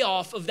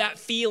payoff of that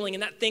feeling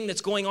and that thing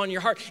that's going on in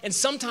your heart. And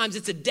sometimes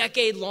it's a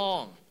decade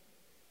long.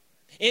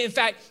 In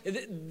fact,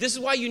 this is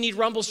why you need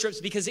rumble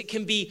strips, because it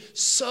can be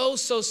so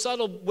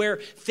subtle where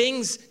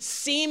things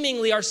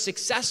seemingly are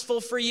successful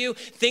for you.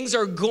 Things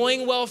are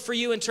going well for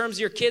you in terms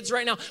of your kids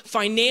right now.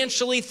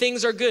 Financially,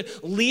 things are good.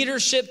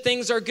 Leadership,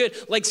 things are good.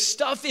 Like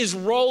stuff is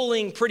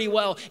rolling pretty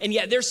well. And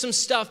yet there's some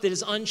stuff that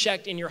is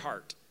unchecked in your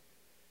heart.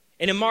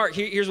 And in Mark,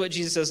 here's what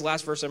Jesus says,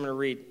 last verse I'm going to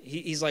read.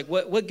 He's like,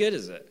 what good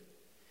is it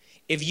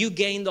if you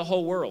gain the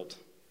whole world?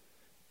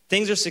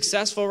 Things are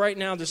successful right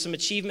now. There's some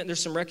achievement.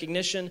 There's some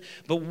recognition.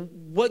 But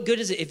what good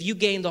is it if you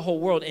gain the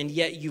whole world and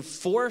yet you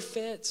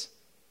forfeit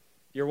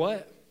your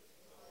what?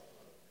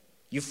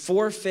 You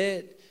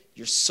forfeit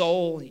your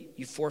soul.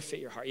 You forfeit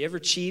your heart. You ever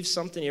achieved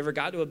something? You ever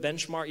got to a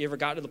benchmark? You ever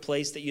got to the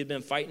place that you'd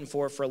been fighting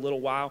for a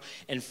little while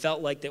and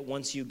felt like that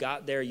once you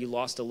got there, you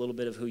lost a little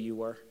bit of who you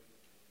were?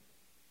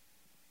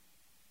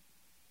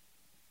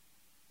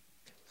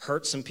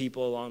 Hurt some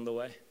people along the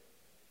way,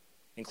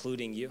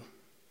 including you.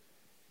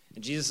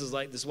 And Jesus is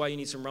like, this is why you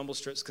need some rumble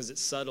strips, because it's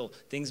subtle.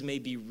 Things may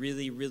be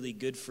really, really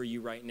good for you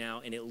right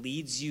now, and it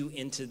leads you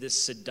into this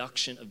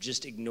seduction of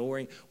just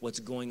ignoring what's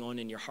going on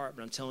in your heart.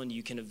 But I'm telling you,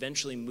 you can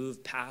eventually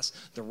move past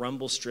the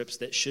rumble strips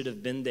that should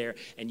have been there,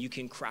 and you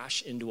can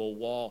crash into a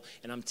wall.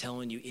 And I'm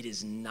telling you, it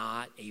is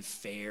not a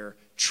fair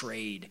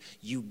trade.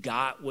 You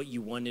got what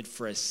you wanted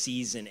for a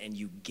season, and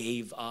you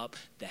gave up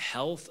the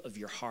health of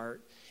your heart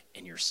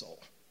and your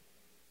soul.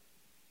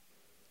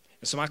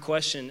 And so my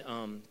question,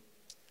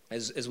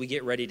 as we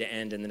get ready to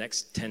end in the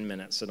next 10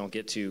 minutes, so don't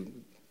get too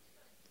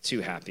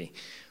happy.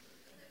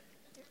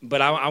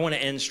 But I want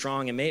to end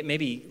strong, and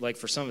maybe like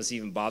for some of us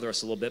even bother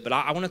us a little bit, but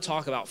I want to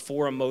talk about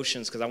 4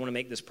 emotions, because I want to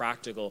make this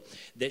practical,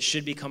 that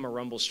should become a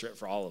rumble strip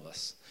for all of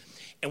us.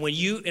 And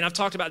and I've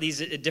talked about these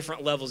at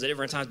different levels at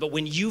different times, but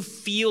when you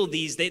feel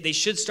these, they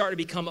should start to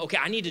become, okay,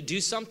 I need to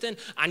do something.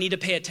 I need to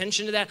pay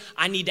attention to that.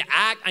 I need to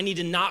act. I need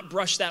to not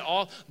brush that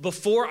off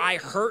before I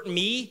hurt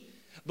me,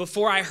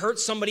 before I hurt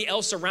somebody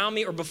else around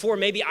me, or before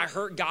maybe I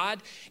hurt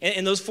God.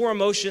 And those 4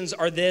 emotions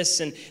are this.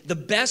 And the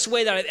best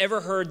way that I've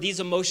ever heard these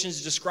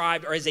emotions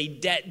described are as a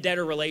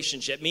debt-debtor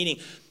relationship, meaning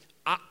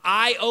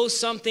I owe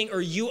something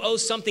or you owe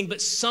something,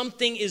 but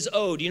something is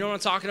owed. You know what I'm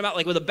talking about?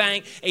 Like with a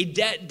bank, a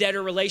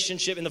debt-debtor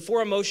relationship. And the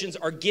 4 emotions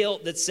are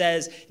guilt that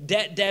says,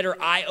 debt-debtor,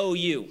 I owe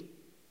you.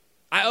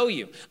 I owe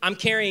you. I'm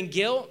carrying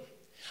guilt.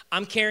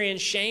 I'm carrying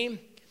shame.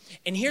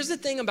 And here's the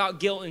thing about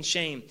guilt and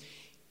shame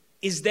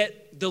is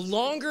that the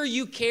longer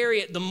you carry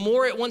it, the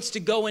more it wants to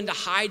go into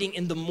hiding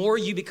and the more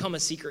you become a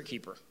secret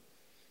keeper.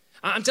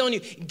 I'm telling you,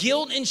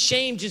 guilt and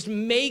shame just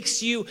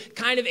makes you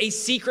kind of a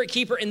secret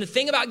keeper. And the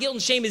thing about guilt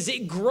and shame is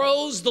it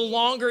grows the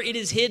longer it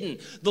is hidden,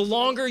 the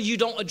longer you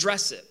don't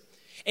address it.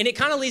 And it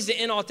kind of leads to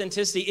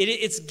inauthenticity.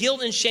 It's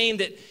guilt and shame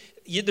that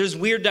there's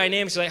weird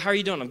dynamics. You're like, how are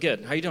you doing? I'm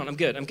good. How are you doing? I'm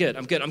good. I'm good.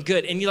 I'm good. I'm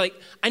good. And you're like,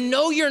 I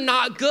know you're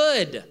not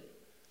good,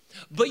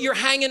 but you're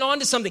hanging on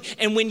to something.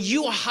 And when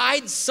you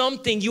hide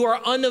something, you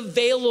are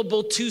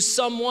unavailable to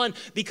someone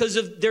because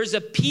there's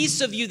a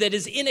piece of you that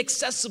is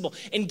inaccessible.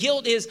 And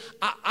guilt is,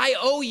 I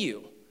owe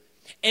you.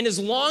 And as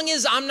long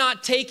as I'm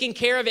not taking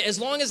care of it, as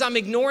long as I'm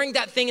ignoring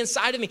that thing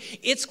inside of me,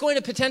 it's going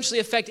to potentially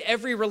affect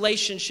every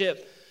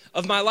relationship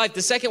of my life.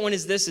 The second one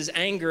is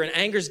anger. And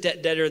anger's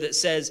debt debtor that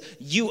says,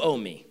 you owe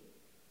me.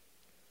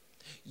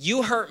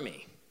 You hurt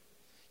me.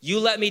 You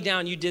let me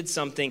down, you did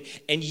something,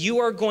 and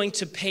you are going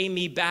to pay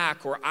me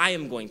back, or I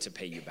am going to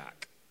pay you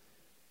back.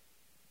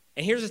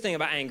 And here's the thing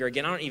about anger.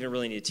 Again, I don't even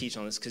really need to teach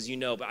on this because you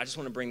know, but I just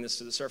want to bring this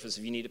to the surface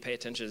if you need to pay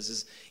attention.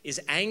 This is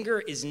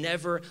anger is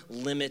never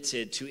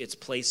limited to its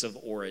place of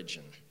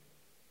origin.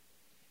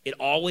 It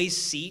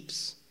always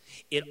seeps.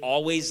 It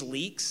always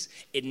leaks.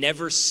 It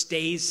never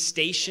stays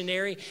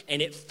stationary,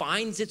 and it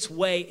finds its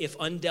way, if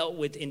undealt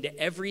with, into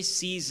every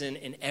season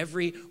and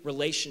every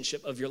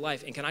relationship of your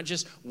life. And can I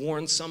just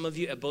warn some of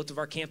you at both of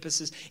our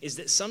campuses is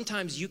that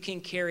sometimes you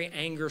can carry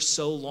anger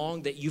so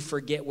long that you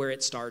forget where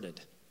it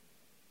started.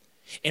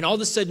 And all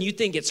of a sudden you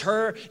think it's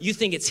her, you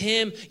think it's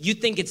him, you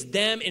think it's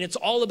them, and it's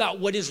all about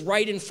what is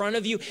right in front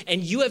of you.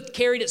 And you have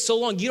carried it so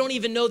long, you don't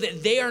even know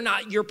that they are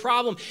not your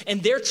problem.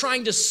 And they're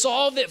trying to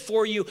solve it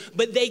for you,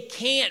 but they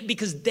can't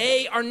because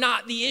they are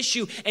not the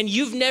issue. And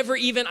you've never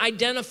even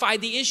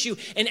identified the issue.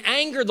 And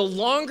anger, the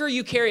longer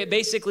you carry it,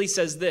 basically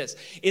says this,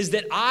 is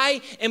that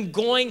I am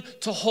going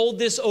to hold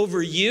this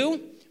over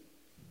you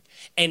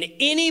and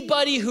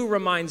anybody who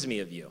reminds me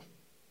of you.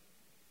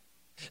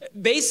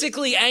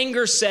 Basically,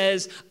 anger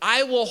says,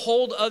 I will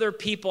hold other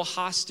people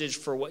hostage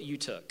for what you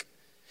took.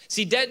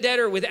 See, debt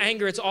debtor with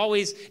anger, it's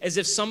always as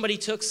if somebody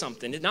took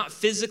something. Not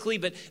physically,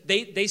 but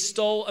they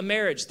stole a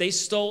marriage. They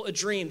stole a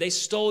dream. They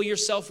stole your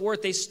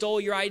self-worth. They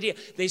stole your idea.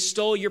 They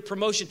stole your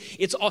promotion.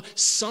 It's all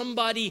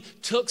somebody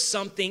took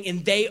something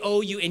and they owe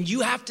you, and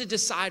you have to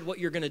decide what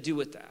you're going to do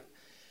with that.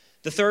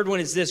 The third one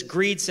is this.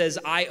 Greed says,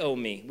 I owe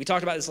me. We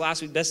talked about this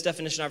last week. Best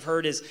definition I've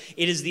heard is,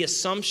 it is the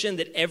assumption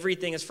that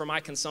everything is for my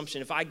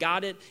consumption. If I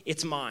got it,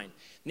 it's mine.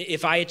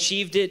 If I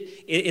achieved it,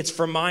 it's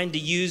for mine to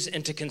use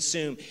and to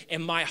consume.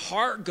 And my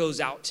heart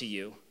goes out to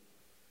you.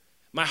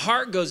 My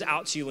heart goes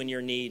out to you in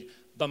your need,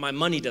 but my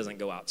money doesn't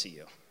go out to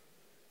you.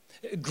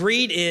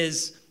 Greed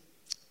is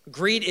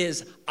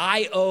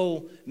I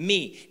owe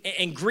me.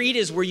 And greed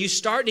is where you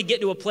start to get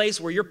to a place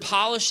where you're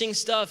polishing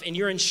stuff and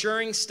you're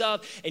ensuring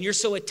stuff and you're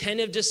so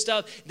attentive to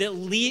stuff that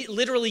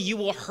literally you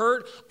will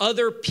hurt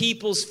other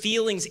people's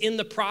feelings in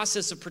the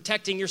process of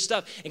protecting your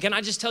stuff. And can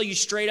I just tell you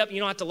straight up, you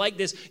don't have to like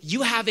this,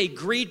 you have a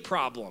greed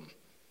problem.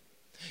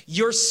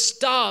 Your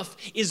stuff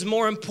is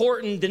more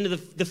important than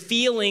the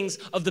feelings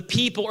of the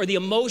people or the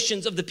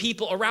emotions of the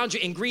people around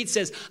you. And greed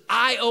says,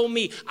 I owe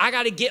me. I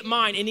got to get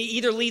mine. And it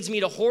either leads me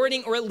to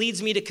hoarding or it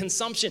leads me to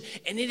consumption.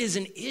 And it is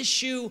an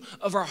issue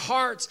of our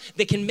hearts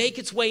that can make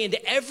its way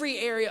into every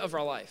area of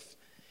our life.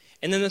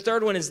 And then the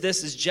third one is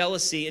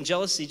jealousy. And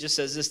jealousy just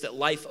says this, that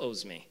life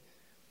owes me.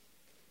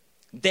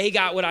 They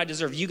got what I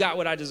deserve. You got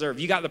what I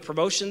deserve. You got the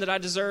promotion that I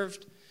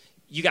deserved.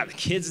 You got the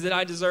kids that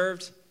I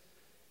deserved.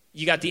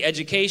 You got the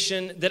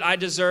education that I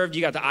deserved.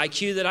 You got the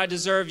IQ that I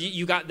deserved.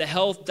 You got the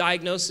health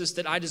diagnosis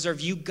that I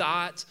deserve. You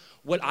got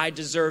what I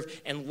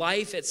deserve. And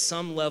life at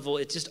some level,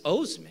 it just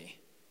owes me.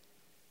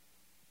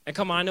 And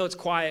come on, I know it's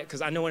quiet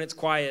because I know when it's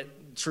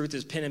quiet, truth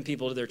is pinning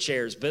people to their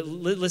chairs. But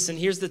listen,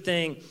 here's the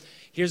thing.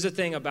 Here's the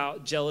thing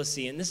about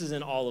jealousy. And this is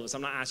in all of us.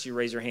 I'm not asking you to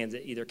raise your hands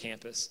at either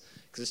campus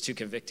because it's too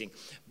convicting.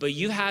 But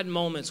you had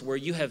moments where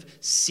you have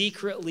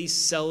secretly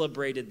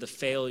celebrated the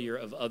failure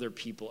of other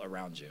people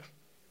around you.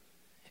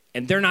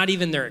 And they're not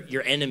even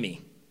your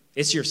enemy.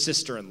 It's your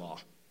sister-in-law.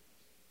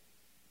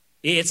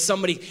 It's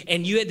somebody,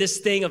 and you had this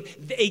thing of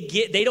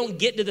they don't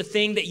get to the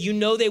thing that you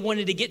know they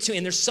wanted to get to,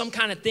 and there's some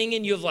kind of thing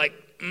in you of like,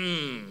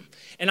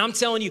 And I'm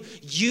telling you,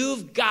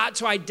 you've got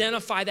to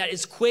identify that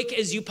as quick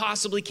as you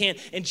possibly can.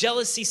 And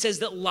jealousy says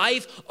that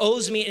life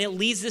owes me, and it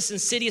leads this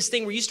insidious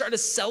thing where you start to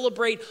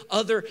celebrate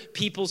other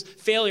people's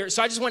failure.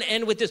 So I just want to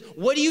end with this.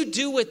 What do you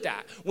do with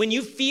that? When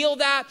you feel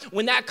that,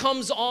 when that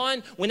comes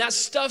on, when that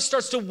stuff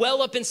starts to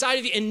well up inside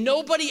of you and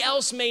nobody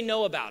else may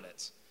know about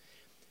it.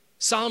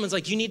 Solomon's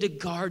like, you need to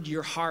guard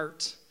your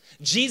heart.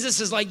 Jesus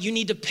is like, you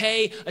need to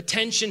pay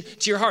attention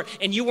to your heart.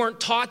 And you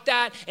weren't taught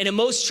that. And in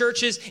most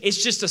churches,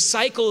 it's just a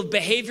cycle of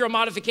behavioral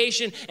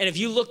modification. And if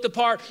you look the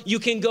part, you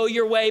can go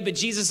your way. But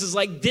Jesus is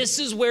like, this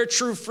is where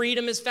true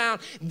freedom is found.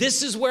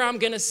 This is where I'm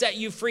going to set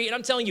you free. And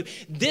I'm telling you,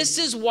 this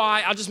is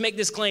why, I'll just make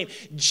this claim.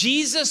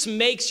 Jesus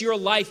makes your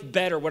life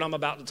better, what I'm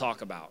about to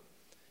talk about.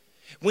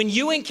 When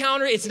you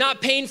encounter, it's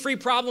not pain-free,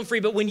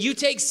 problem-free, but when you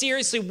take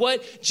seriously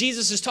what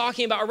Jesus is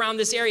talking about around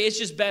this area, it's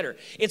just better.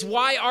 It's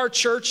why our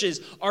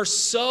churches are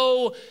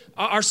so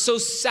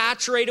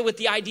saturated with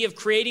the idea of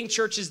creating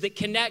churches that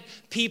connect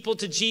people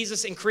to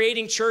Jesus and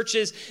creating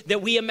churches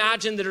that we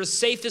imagine that are the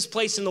safest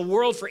place in the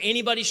world for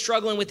anybody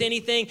struggling with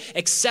anything,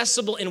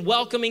 accessible and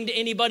welcoming to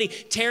anybody,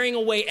 tearing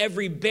away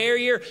every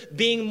barrier,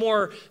 being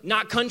more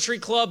not country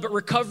club, but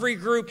recovery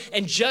group,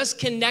 and just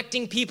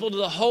connecting people to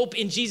the hope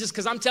in Jesus.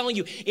 Because I'm telling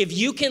you, if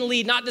you can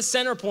lead, not to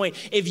Center Point,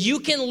 if you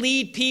can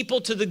lead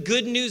people to the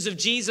good news of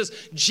Jesus,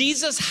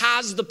 Jesus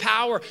has the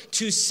power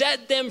to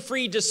set them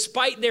free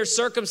despite their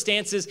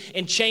circumstances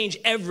and change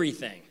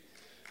everything.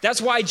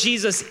 That's why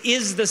Jesus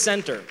is the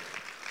center.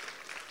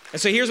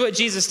 And so here's what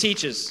Jesus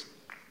teaches.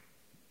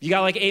 You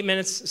got like 8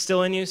 minutes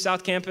still in you,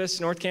 South Campus,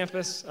 North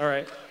Campus? All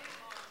right.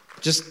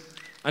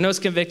 I know it's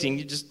convicting.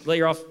 You just let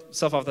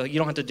yourself off the hook. You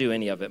don't have to do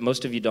any of it.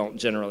 Most of you don't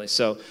generally.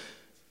 So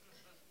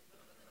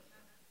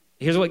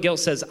here's what guilt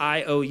says,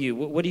 I owe you.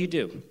 What do you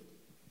do?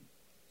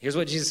 Here's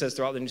what Jesus says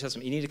throughout the New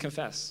Testament. You need to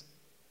confess.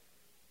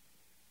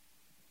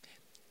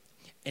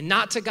 And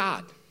not to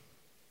God,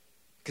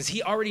 because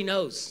he already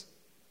knows.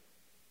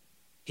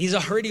 He's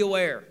already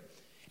aware.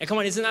 And come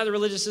on, isn't that the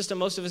religious system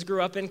most of us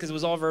grew up in? Because it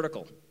was all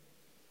vertical.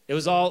 It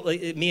was all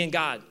like, me and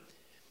God.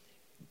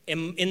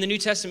 In the New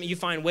Testament, you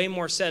find way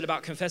more said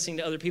about confessing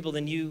to other people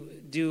than you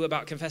do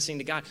about confessing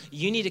to God.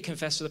 You need to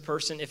confess to the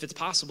person, if it's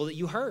possible, that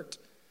you hurt,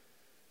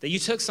 that you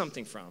took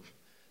something from,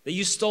 that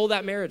you stole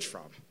that marriage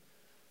from.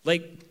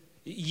 Like,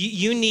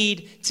 you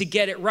need to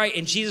get it right.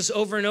 And Jesus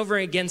over and over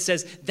again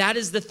says, that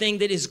is the thing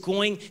that is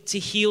going to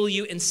heal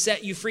you and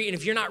set you free. And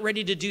if you're not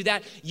ready to do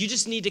that, you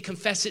just need to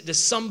confess it to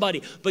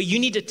somebody. But you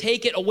need to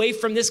take it away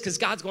from this because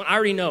God's going, I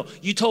already know.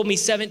 You told me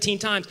 17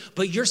 times,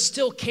 but you're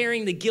still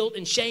carrying the guilt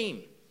and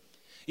shame.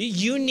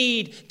 You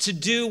need to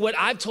do what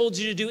I've told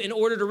you to do in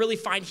order to really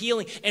find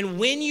healing. And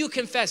when you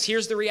confess,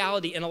 here's the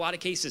reality in a lot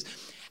of cases.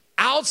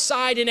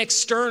 Outside and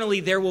externally,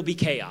 there will be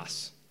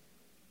chaos.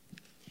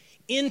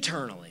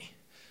 Internally,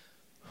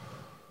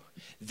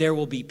 there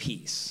will be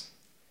peace.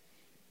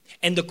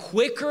 And the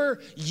quicker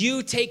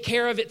you take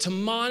care of it to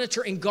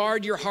monitor and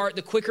guard your heart,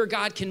 the quicker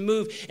God can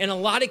move. In a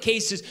lot of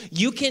cases,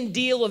 you can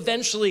deal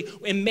eventually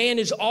and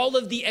manage all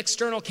of the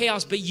external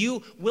chaos, but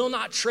you will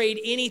not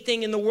trade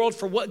anything in the world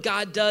for what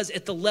God does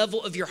at the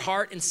level of your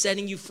heart and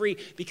setting you free,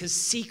 because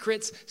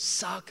secrets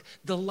suck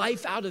the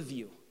life out of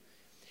you.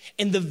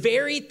 And the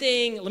very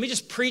thing, let me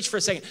just preach for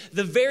a second.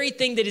 The very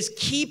thing that is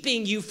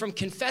keeping you from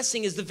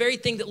confessing is the very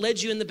thing that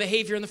led you in the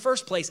behavior in the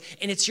first place.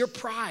 And it's your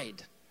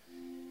pride.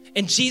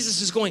 And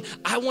Jesus is going,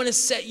 I want to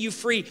set you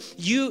free.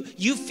 You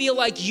feel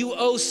like you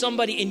owe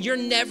somebody and you're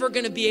never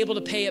going to be able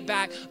to pay it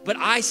back. But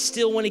I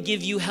still want to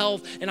give you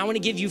health and I want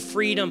to give you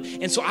freedom.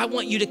 And so I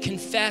want you to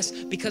confess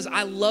because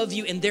I love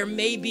you. And there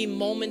may be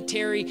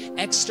momentary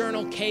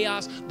external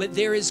chaos, but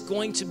there is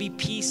going to be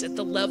peace at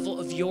the level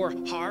of your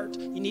heart.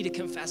 You need to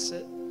confess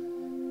it.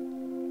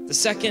 The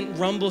second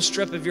rumble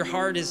strip of your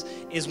heart is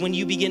when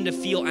you begin to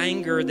feel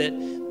anger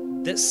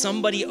that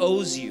somebody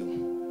owes you.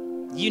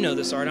 You know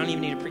this, Art. I don't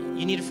even need to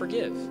you need to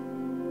forgive.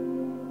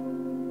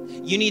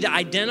 You need to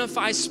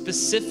identify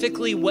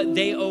specifically what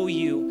they owe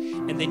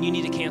you, and then you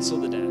need to cancel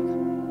the debt.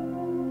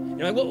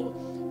 You're like, well,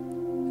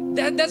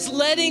 that's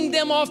letting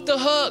them off the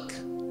hook.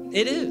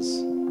 It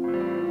is.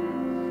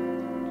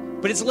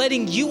 But it's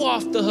letting you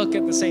off the hook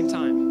at the same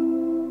time.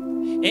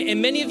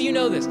 And many of you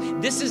know this.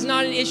 This is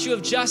not an issue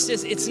of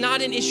justice. It's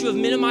not an issue of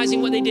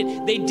minimizing what they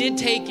did. They did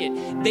take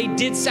it. They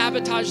did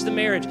sabotage the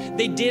marriage.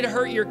 They did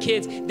hurt your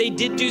kids. They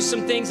did do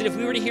some things. And if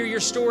we were to hear your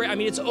story, I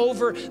mean, it's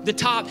over the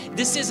top.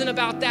 This isn't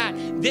about that.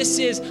 This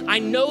is, I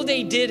know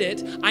they did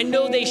it. I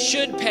know they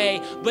should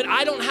pay, but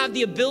I don't have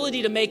the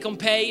ability to make them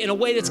pay in a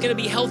way that's going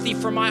to be healthy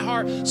for my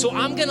heart. So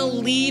I'm going to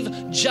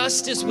leave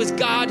justice with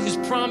God, who's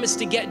promised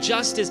to get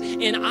justice.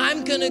 And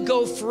I'm going to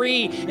go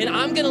free. And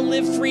I'm going to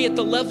live free at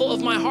the level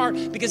of my heart.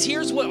 Because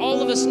here's what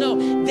all of us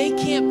know. They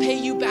can't pay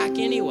you back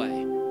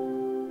anyway.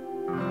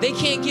 They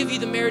can't give you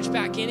the marriage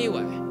back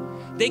anyway.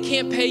 They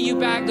can't pay you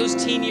back those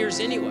teen years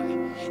anyway.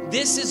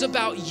 This is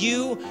about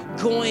you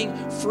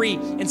going free.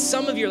 And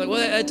some of you are like, well,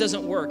 that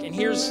doesn't work. And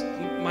here's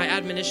my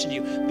admonition to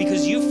you.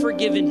 Because you've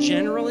forgiven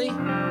generally,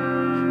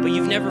 but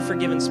you've never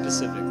forgiven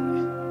specifically.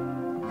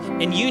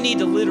 And you need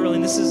to literally,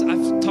 and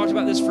I've talked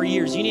about this for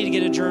years, you need to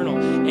get a journal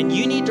and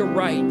you need to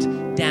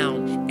write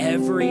down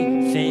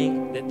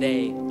everything that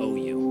they owe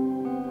you.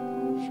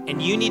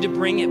 And you need to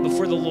bring it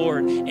before the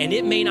Lord. And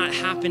it may not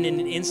happen in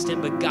an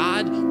instant, but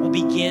God will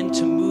begin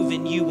to move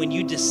in you when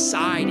you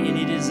decide, and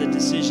it is a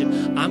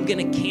decision. I'm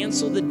going to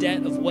cancel the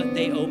debt of what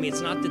they owe me.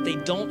 It's not that they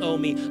don't owe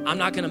me. I'm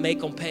not going to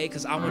make them pay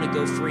because I want to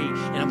go free.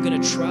 And I'm going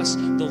to trust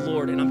the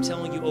Lord. And I'm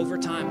telling you, over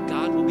time,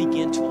 God will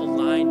begin to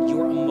align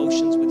your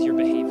emotions with your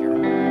behavior.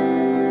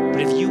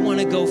 But if you want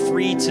to go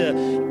free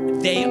to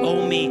they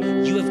owe me,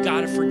 you have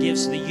got to forgive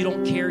so that you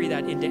don't carry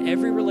that into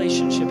every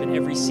relationship and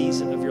every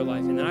season of your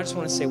life. And then I just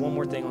want to say one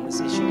more thing on this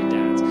issue to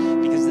dads,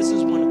 because this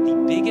is one of the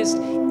biggest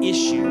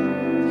issues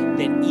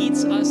that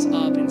eats us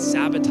up and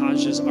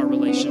sabotages our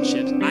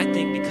relationships, I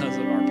think because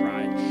of our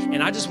pride.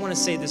 And I just want to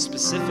say this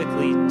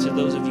specifically to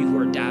those of you who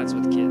are dads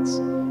with kids,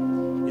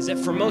 is that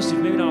for most of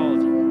you, maybe not all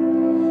of you,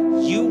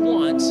 you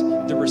want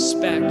the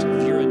respect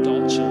of your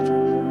adult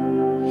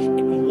children.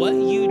 And what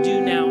you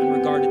do now in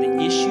regard to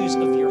the issues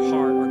of your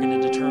heart are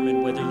going to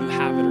determine whether you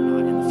have it or not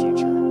in the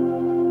future.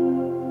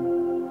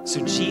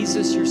 So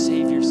Jesus, your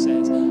Savior,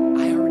 says,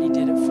 I already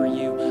did it for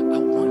you. I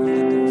want you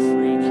to go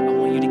free. I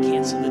want you to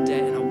cancel the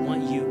debt, and I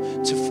want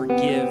you to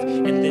forgive.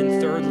 And then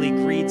thirdly,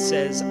 greed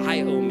says,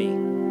 I owe me.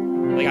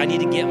 Like, I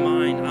need to get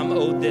mine. I'm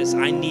owed this.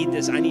 I need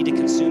this. I need to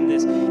consume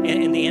this.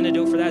 And the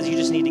antidote for that is you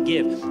just need to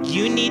give.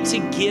 You need to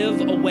give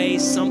away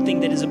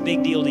something that is a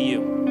big deal to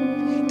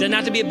you. Doesn't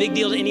have to be a big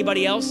deal to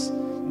anybody else.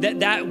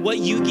 That what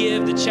you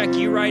give, the check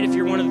you write, if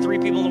you're one of the 3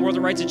 people in the world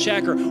that writes a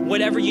check, or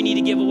whatever you need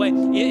to give away,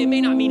 it may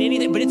not mean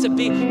anything, but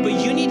but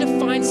you need to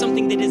find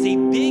something that is a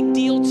big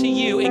deal to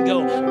you and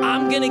go,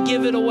 I'm going to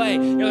give it away.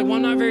 You're like, well,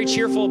 I'm not very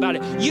cheerful about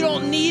it. You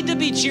don't need to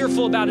be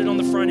cheerful about it on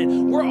the front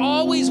end. We're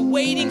always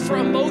waiting for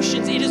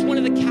emotions. It is one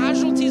of the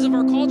casualties of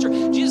our culture.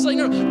 Jesus is like,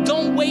 no,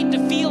 don't wait to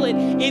feel it.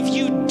 If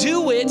you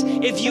do it,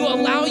 if you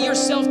allow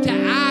yourself to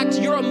act,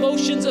 your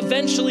emotions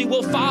eventually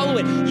will follow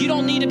it. You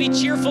don't need to be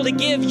cheerful to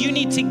give. You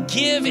need to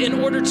give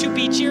in order to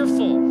be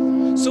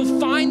cheerful. So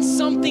find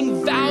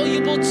something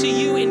valuable to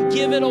you and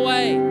give it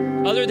away,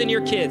 other than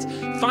your kids.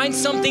 Find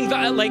something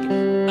like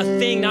a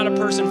thing, not a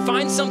person.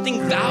 Find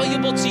something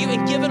valuable to you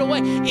and give it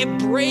away. It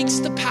breaks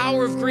the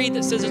power of greed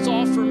that says it's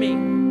all for me.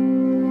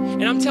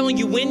 And I'm telling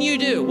you, when you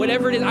do,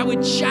 whatever it is, I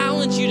would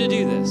challenge you to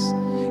do this.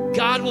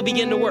 God will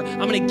begin to work.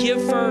 I'm going to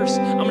give first.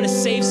 I'm going to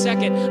save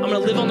second. I'm going to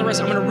live on the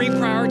rest. I'm going to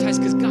reprioritize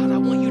because, God, I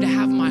want you to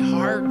have my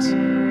heart.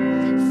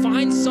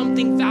 Find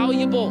something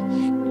valuable.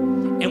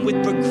 And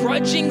with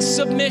begrudging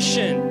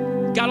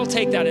submission, God will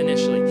take that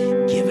initially.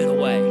 Give it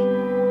away.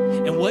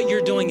 And what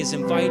you're doing is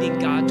inviting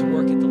God to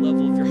work at the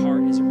level of your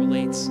heart as it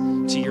relates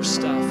to your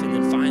stuff. And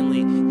then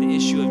finally, the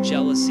issue of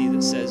jealousy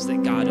that says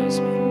that God owes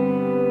me.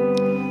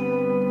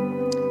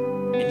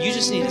 And you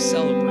just need to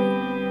celebrate.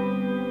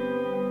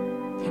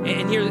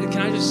 And here,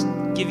 can I just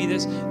give you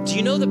this? Do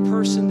you know the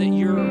person that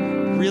you're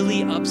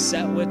really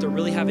upset with or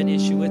really have an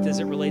issue with as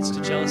it relates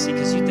to jealousy?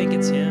 Because you think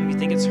it's him, you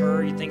think it's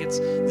her, you think it's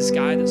this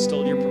guy that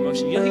stole your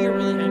promotion. You know who you're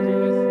really angry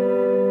with?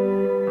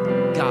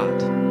 God.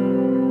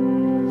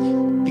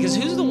 Because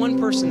who's the one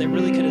person that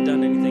really could have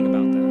done anything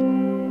about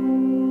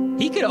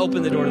that? He could have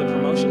opened the door to the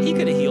promotion. He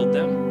could have healed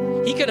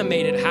them. He could have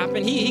made it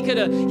happen. He could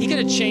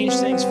have changed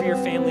things for your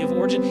family of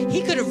origin.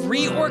 He could have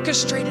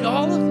reorchestrated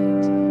all of it.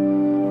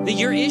 That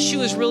your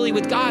issue is really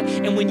with God.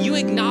 And when you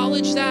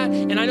acknowledge that,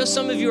 and I know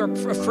some of you are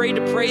afraid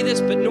to pray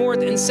this, but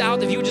north and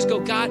south, if you would just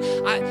go, God,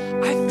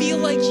 I feel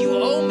like you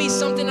owe me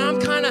something. I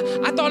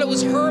thought it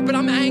was her, but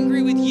I'm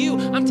angry with you.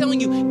 I'm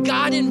telling you,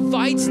 God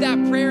invites that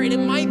prayer, and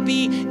it might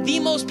be the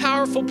most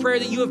powerful prayer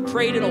that you have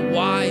prayed in a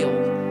while.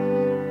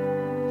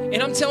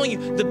 And I'm telling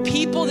you, the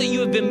people that you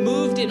have been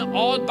moved and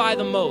awed by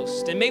the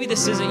most, and maybe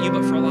this isn't you,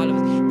 but for a lot of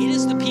us, it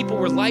is the people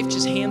where life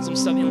just hands them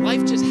stuff, and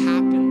life just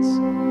happens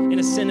in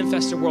a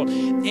sin-infested world.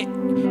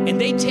 And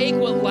they take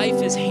what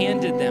life has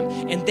handed them,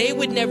 and they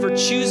would never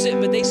choose it,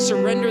 but they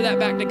surrender that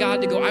back to God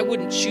to go, I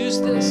wouldn't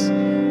choose this,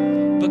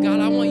 but God,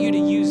 I want you to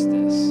use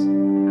this.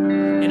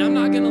 And I'm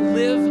not going to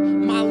live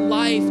my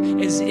life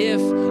as if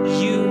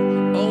you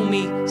owe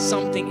me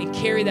something and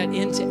carry that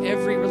into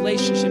every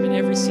relationship in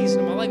every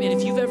season of my life. And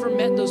if you've ever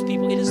met those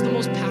people, it is the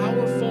most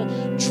powerful,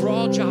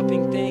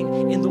 jaw-dropping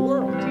thing in the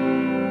world.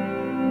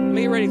 I'm going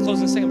to get ready to close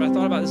in a second, but I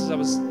thought about this as I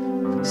was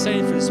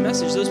studying for this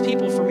message. Those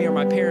people for me are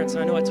my parents,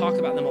 and I know I talk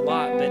about them a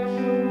lot,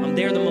 but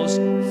they're the most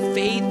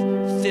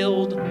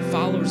faith-filled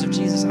followers of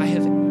Jesus I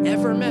have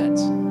ever met.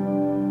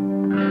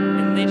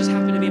 And they just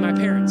happen to be my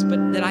parents,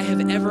 but that I have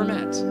ever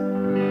met.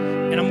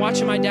 And I'm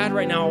watching my dad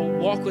right now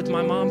walk with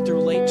my mom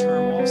through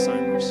late-term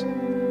Alzheimer's.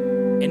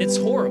 And it's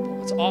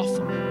horrible. It's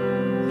awful.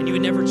 And you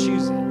would never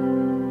choose it.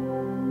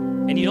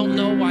 And you don't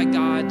know why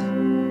God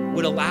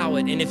would allow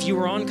it. And if you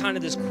were on kind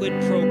of this quid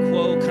pro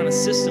quo kind of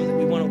system that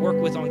we want to work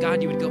with on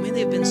God, you would go, man,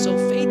 they've been so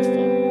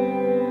faithful.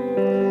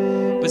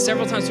 But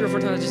several times, 3 or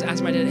 4 times, I just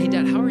asked my dad, hey,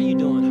 Dad, how are you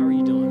doing? How are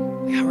you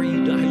doing? Like, how are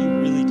you doing? How are you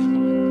really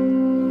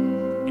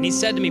doing? And he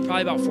said to me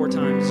probably about 4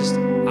 times, just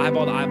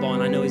eyeball to eyeball,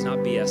 and I know he's not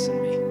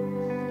BSing me.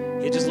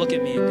 He'd just look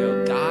at me and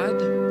go, God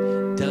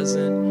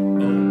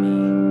doesn't owe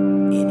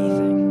me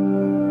anything.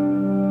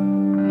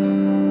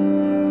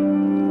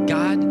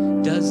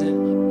 God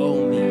doesn't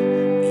owe me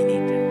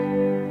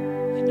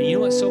anything. And you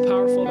know what's so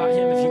powerful about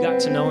him? If you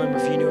got to know him or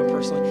if you knew him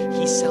personally,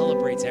 he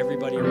celebrates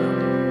everybody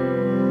around him.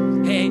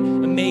 Hey,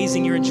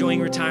 amazing you're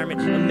enjoying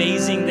retirement.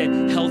 Amazing that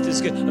health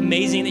is good.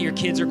 Amazing that your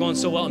kids are going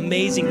so well.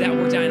 Amazing that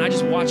worked out. And I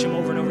just watch him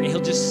over and over again.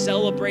 He'll just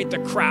celebrate the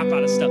crap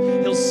out of stuff.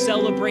 He'll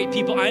celebrate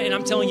people. And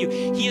I'm telling you,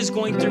 he is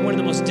going through one of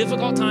the most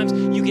difficult times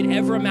you could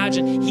ever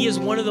imagine. He is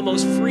one of the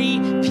most free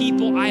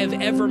people I have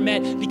ever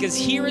met, because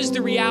here is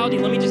the reality.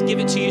 Let me just give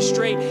it to you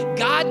straight.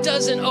 God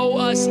doesn't owe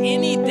us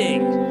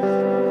anything.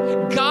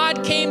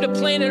 God came to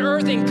planet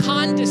Earth and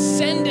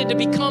condescended to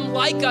become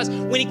like us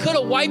when he could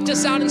have wiped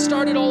us out and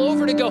started all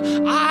over, to go,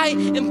 I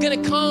am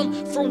going to come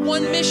for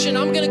one mission.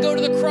 I'm going to go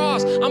to the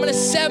cross. I'm going to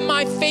set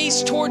my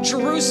face toward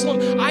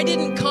Jerusalem. I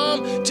didn't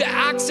come to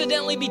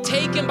accidentally be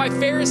taken by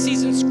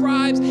Pharisees and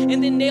scribes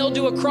and then nailed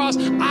to a cross.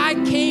 I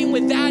came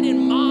with that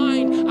in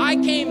mind. I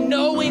came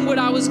knowing what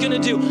I was going to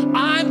do.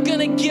 I'm going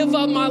to give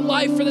up my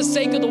life for the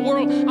sake of the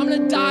world. I'm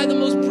going to die the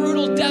most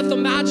brutal death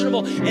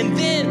imaginable. And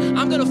then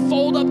I'm going to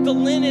fold up the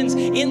linens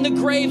in the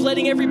grave,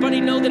 letting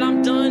everybody know that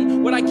I'm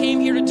done what I came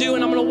here to do.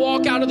 And I'm going to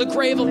walk out of the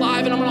grave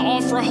alive, and I'm going to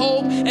offer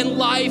hope and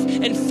life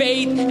and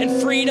faith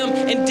and freedom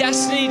and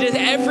destiny to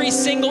every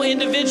single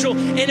individual.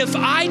 And if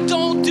I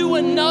don't do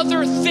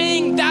another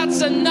thing,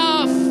 that's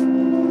enough.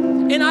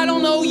 And I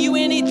don't owe you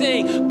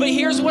anything, but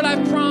here's what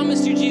I've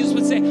promised you, Jesus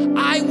would say,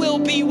 I will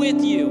be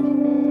with you.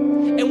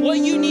 And what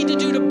you need to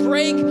do to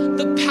break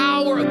the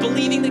power of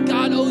believing that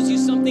God owes you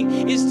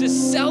something is to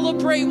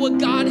celebrate what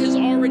God has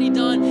already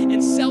done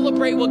and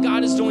celebrate what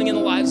God is doing in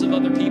the lives of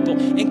other people.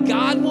 And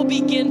God will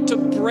begin to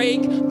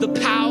break the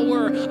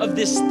power of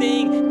this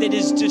thing that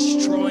is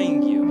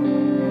destroying you.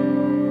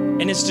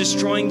 And it's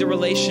destroying the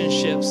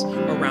relationships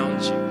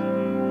around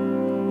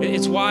you.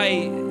 It's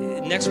why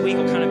next week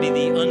will kind of be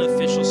the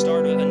unofficial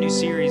start of a new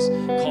series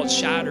called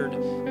Shattered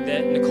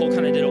that Nicole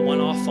kind of did a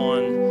one-off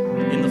on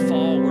in the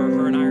fall, where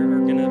her and I are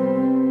going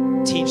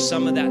to teach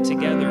some of that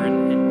together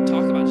and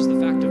talk about just the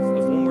fact of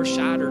when we're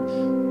shattered,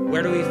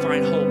 where do we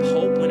find hope?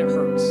 Hope when it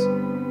hurts.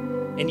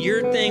 And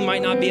your thing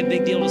might not be a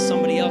big deal to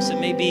somebody else. It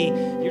may be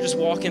you're just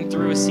walking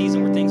through a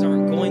season where things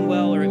aren't going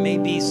well, or it may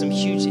be some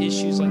huge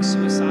issues like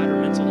suicide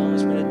or mental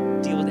illness. We're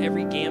going to deal with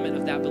every gamut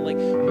of that. But like,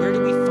 where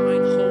do we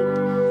find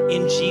hope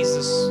in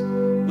Jesus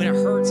when it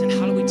hurts, and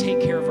how do we take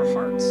care of our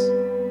hearts?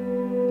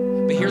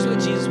 But here's what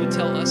Jesus would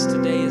tell us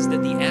today is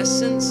that the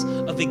essence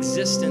of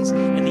existence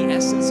and the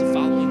essence of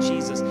following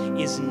Jesus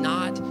is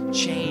not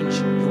change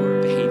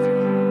your behavior.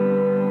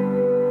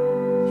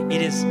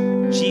 It is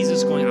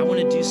Jesus going, I want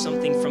to do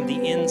something from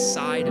the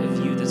inside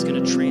of you that's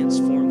going to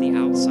transform the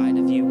outside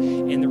of you.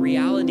 And the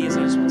reality is,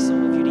 I just want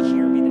some of you to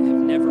hear me that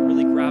have never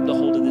really grabbed a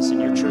hold of this in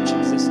your church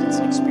existence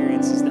and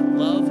experiences, that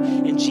love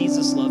and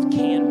Jesus' love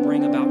can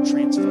bring about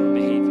transformed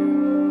behavior.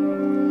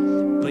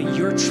 But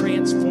your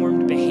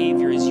transformed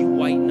behavior as you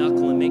white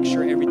knuckle and make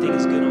sure everything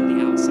is good on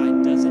the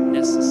outside doesn't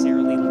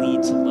necessarily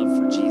lead to love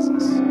for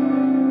Jesus.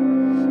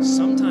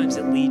 Sometimes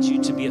it leads you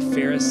to be a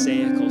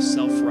pharisaical,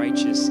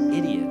 self-righteous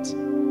idiot.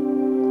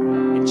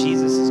 And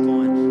Jesus is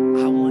going,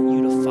 I want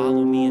you to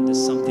follow me into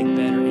something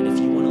better. And if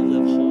you want to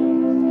live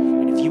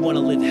whole, and if you want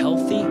to live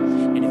healthy,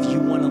 and if you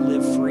want to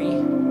live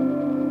free,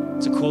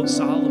 to quote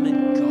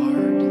Solomon,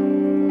 guard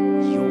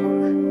your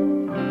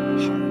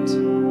heart.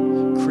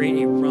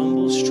 Create a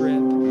rumble strip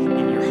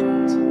in your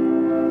heart.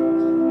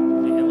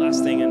 And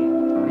last thing, and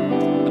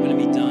I'm going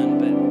to be done,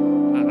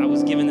 but I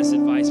was given this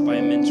advice by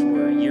a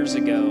mentor years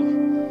ago,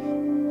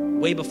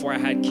 way before I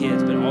had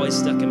kids, but it always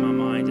stuck in my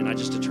mind, and I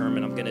just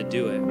determined I'm going to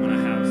do it when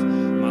I have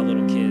my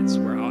little kids,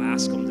 where I'll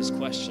ask them this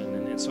question,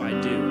 and so I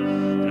do.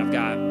 And I've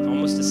got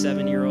almost a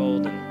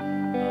 7-year-old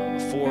and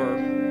a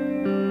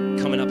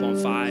 4 coming up on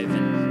 5,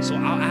 and so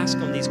I'll ask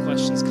them these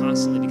questions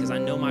constantly because I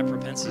know my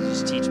propensity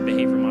is to teach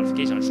behavior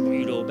modification. I just want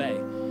you to obey.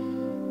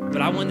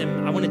 But I want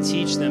to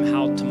teach them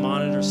how to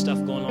monitor stuff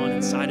going on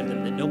inside of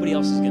them that nobody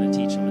else is going to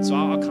teach them. And so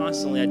I'll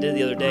constantly, I did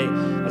the other day,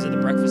 I was at the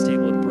breakfast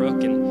table with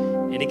Brooke, and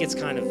it gets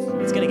it's going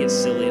to get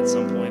silly at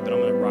some point, but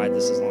I'm going to ride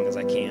this as long as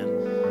I can.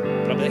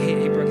 But I'll be like,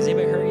 hey Brooke, has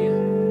anybody hurt you?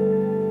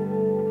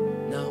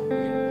 No.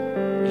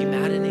 Are you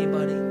mad at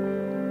anybody?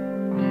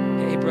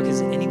 Hey Brooke,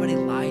 has anybody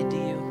lied to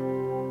you?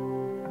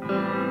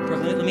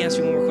 Brooke, let me ask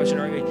you one more question.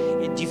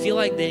 Do you feel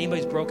like that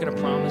anybody's broken a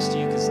promise to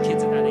you? Because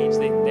kids at that age,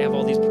 they have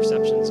all these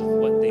perceptions of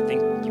what they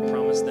think you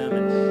promised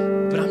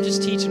them. But I'm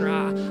just teaching her,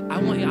 I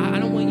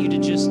don't want you to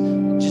just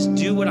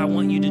do what I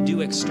want you to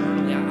do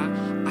externally.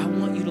 I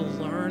want you to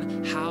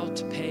learn how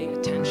to pay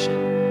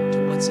attention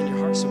to what's in your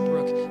heart. So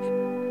Brooke,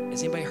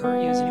 has anybody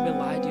hurt you? Has anybody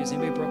lied to you? Has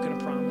anybody broken a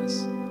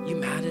promise? You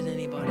mad at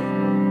anybody?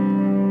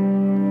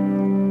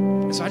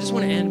 And so I just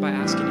want to end by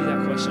asking you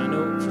that question. I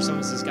know for some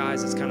of us as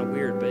guys, it's kind of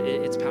weird, but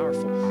it's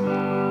powerful.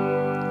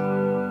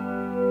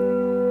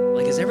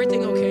 Like, is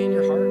everything okay in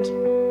your heart?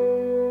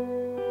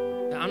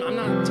 I'm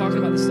not talking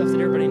about the stuff that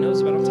everybody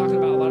knows about. I'm talking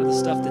about a lot of the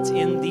stuff that's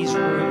in these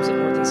rooms at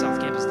North and South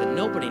Campus that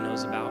nobody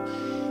knows about.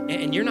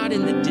 And you're not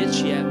in the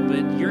ditch yet,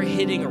 but you're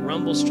hitting a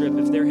rumble strip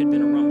if there had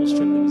been a rumble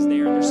strip that was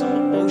there. And there's some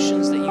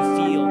emotions that you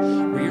feel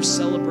where you're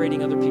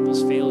celebrating other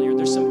people's failure.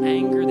 There's some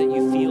anger that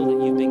you feel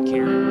that you've been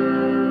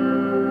carrying.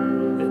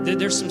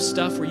 There's some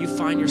stuff where you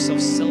find yourself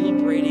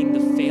celebrating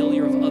the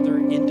failure of other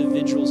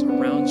individuals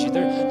around you.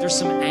 There's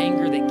some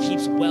anger that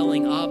keeps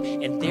welling up,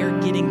 and they're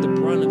getting the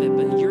brunt of it,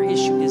 but your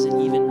issue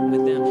isn't even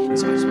with them. And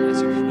so I just want to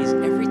ask you, is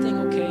everything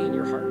okay in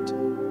your heart?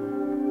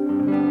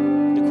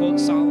 To quote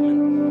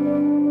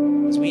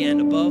Solomon, as we end,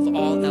 above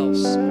all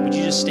else, would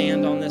you just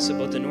stand on this at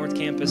both the North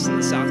Campus and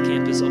the South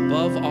Campus?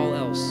 Above all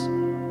else,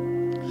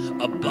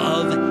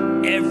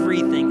 above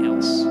everything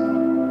else,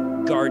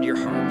 guard your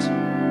heart.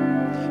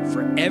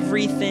 For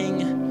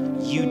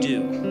everything you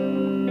do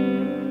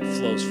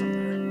flows from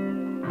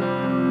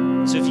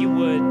there. So if you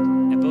would,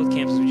 at both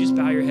campuses, would you just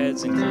bow your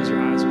heads and close your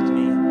eyes with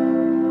me?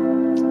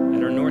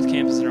 At our North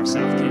Campus and our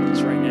South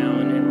Campus right now,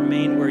 and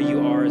remain where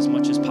you are as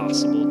much as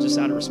possible, just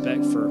out of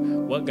respect for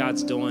what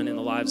God's doing in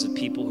the lives of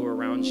people who are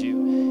around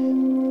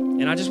you.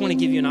 And I just want to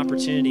give you an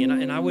opportunity,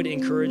 and I would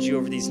encourage you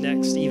over these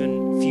next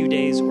even few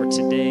days or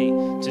today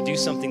to do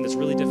something that's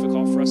really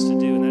difficult for us to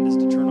do, and that is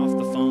to turn off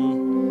the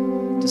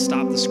phone, to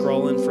stop the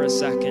scrolling for a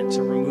second,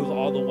 to remove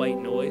all the white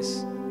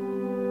noise,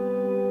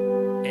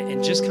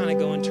 and just kind of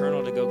go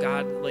internal to go,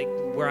 God, like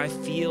where I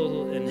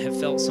feel and have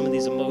felt some of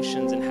these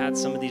emotions and had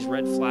some of these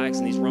red flags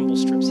and these rumble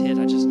strips hit,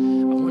 I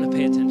want to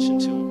pay attention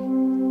to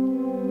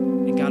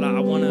them. And God, I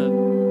want to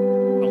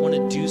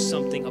do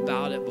something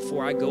about it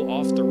before I go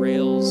off the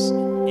rails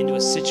into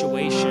a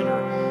situation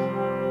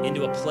or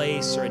into a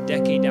place or a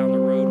decade down the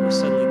road where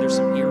suddenly there's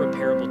some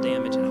irreparable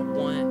damage. And I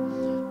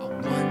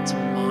want to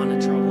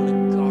monitor, I want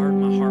to guard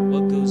my heart,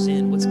 what goes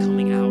in, what's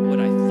coming out, what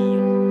I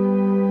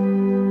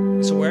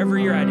feel. So wherever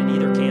you're at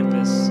either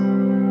campus,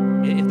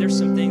 if there's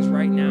some things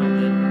right now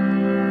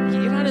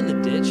that you're not in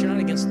the ditch, you're not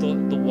against the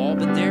wall,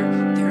 but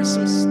there's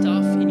some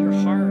stuff in your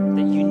heart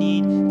that you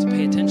need to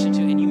pay attention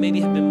to, and you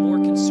maybe have been more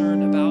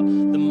concerned about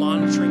the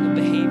monitoring of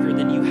behavior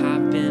than you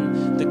have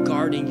been the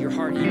guarding your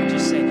heart. And you would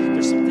just say,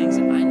 there's some things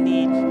that I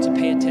need to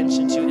pay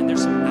attention to, and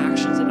there's some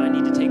actions that I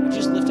need to take. Would you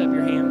just lift up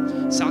your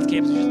hand? South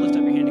Campus, just lift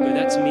up your hand and go,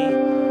 that's me.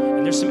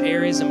 And there's some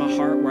areas in my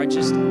heart where I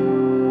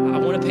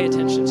want to pay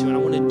attention to, and I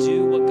want to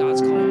do what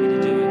God's calling me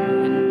to do.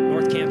 And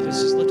North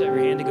Campus, just lift up your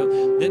hand and go,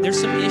 there's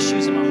some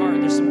issues in my heart.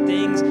 There's some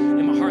things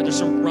in my heart. There's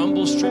some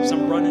rumble strips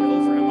I'm running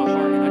over in my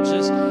heart. And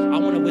I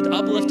want to, with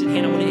uplifted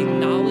hand, I want to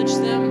acknowledge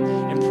them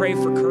and pray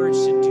for courage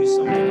to do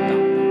something about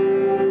them.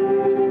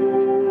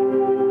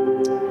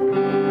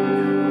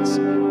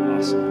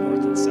 Awesome,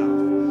 North and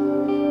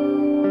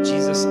South.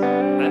 Jesus,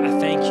 I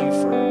thank you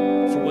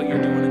for what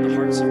you're doing in the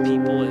hearts of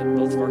people at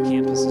both of our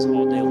campuses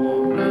all day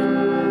long.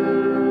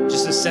 And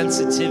just a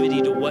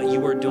sensitivity to what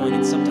you are doing,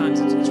 and sometimes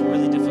it's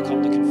really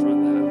difficult to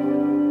confront that.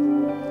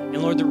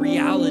 And Lord, the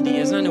reality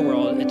is, and I know we're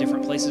all at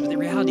different places, but the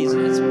reality is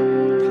it's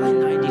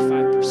probably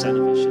 95%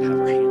 of us should have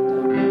our hand up.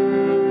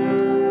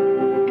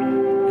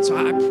 And so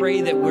I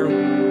pray that where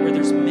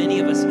there's many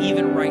of us,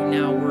 even right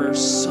now, we're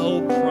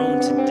so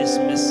prone to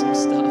dismiss some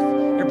stuff.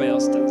 Everybody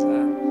else does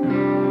that.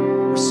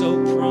 We're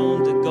so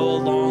prone to go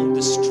along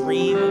the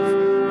stream of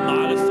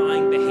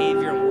modifying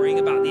behavior and worrying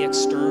about the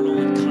external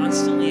and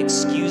constantly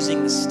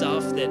excusing the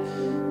stuff that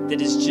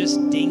is just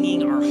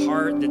dinging our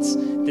heart, that's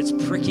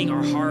pricking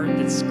our heart,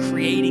 that's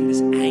creating this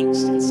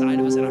angst inside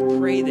of us. And I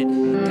pray that,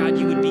 God,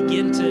 you would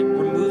begin to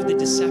remove the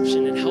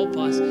deception and help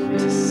us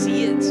to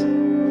see it,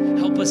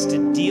 help us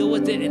to deal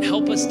with it, and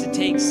help us to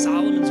take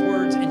Solomon's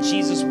words and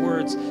Jesus'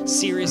 words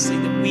seriously,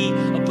 that we,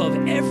 above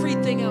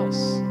everything else,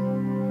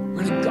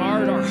 we're going to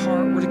guard our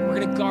heart. We're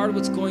going to guard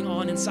what's going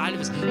on inside of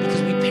us,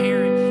 because we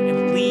parent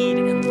and lead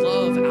and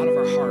love out of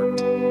our heart.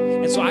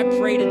 And so I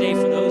pray today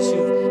for those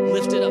who've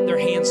lifted up their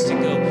hands to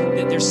go,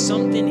 that there's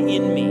something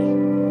in me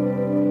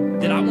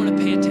that I want to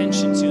pay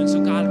attention to. And so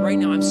God, right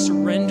now I'm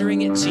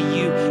surrendering it to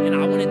you, and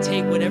I want to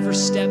take whatever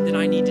step that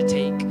I need to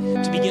take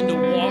to begin to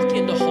walk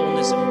into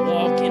wholeness and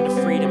walk into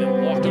freedom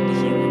and walk into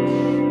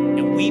healing.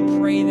 And we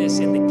pray this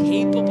in the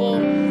capable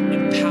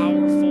and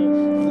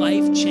powerful,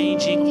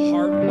 life-changing,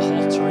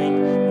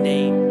 heart-altering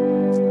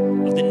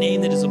name of the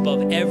name that is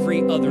above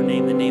every other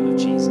name, the name of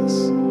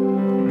Jesus.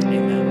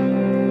 Amen.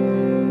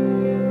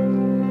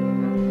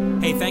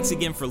 Hey, thanks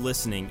again for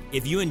listening.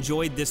 If you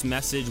enjoyed this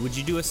message, would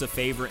you do us a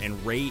favor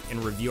and rate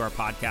and review our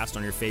podcast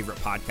on your favorite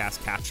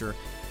podcast catcher?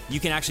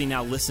 You can actually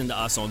now listen to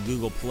us on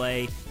Google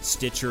Play,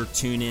 Stitcher,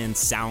 TuneIn,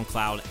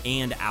 SoundCloud,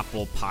 and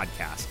Apple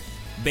Podcasts.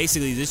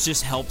 Basically, this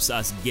just helps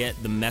us get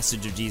the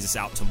message of Jesus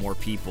out to more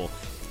people.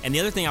 And the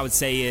other thing I would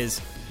say is,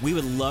 we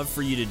would love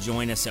for you to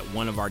join us at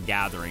one of our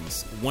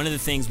gatherings. One of the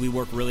things we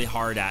work really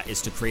hard at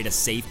is to create a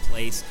safe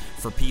place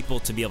for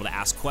people to be able to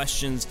ask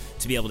questions,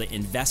 to be able to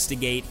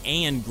investigate,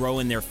 and grow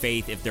in their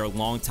faith if they're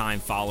longtime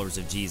followers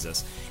of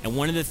Jesus. And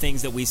one of the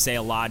things that we say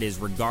a lot is,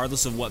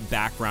 regardless of what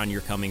background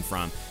you're coming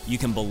from, you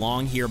can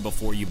belong here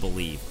before you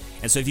believe.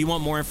 And so if you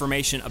want more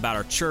information about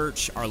our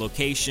church, our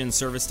location,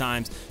 service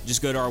times,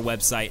 just go to our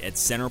website at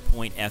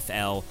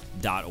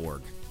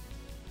centerpointfl.org.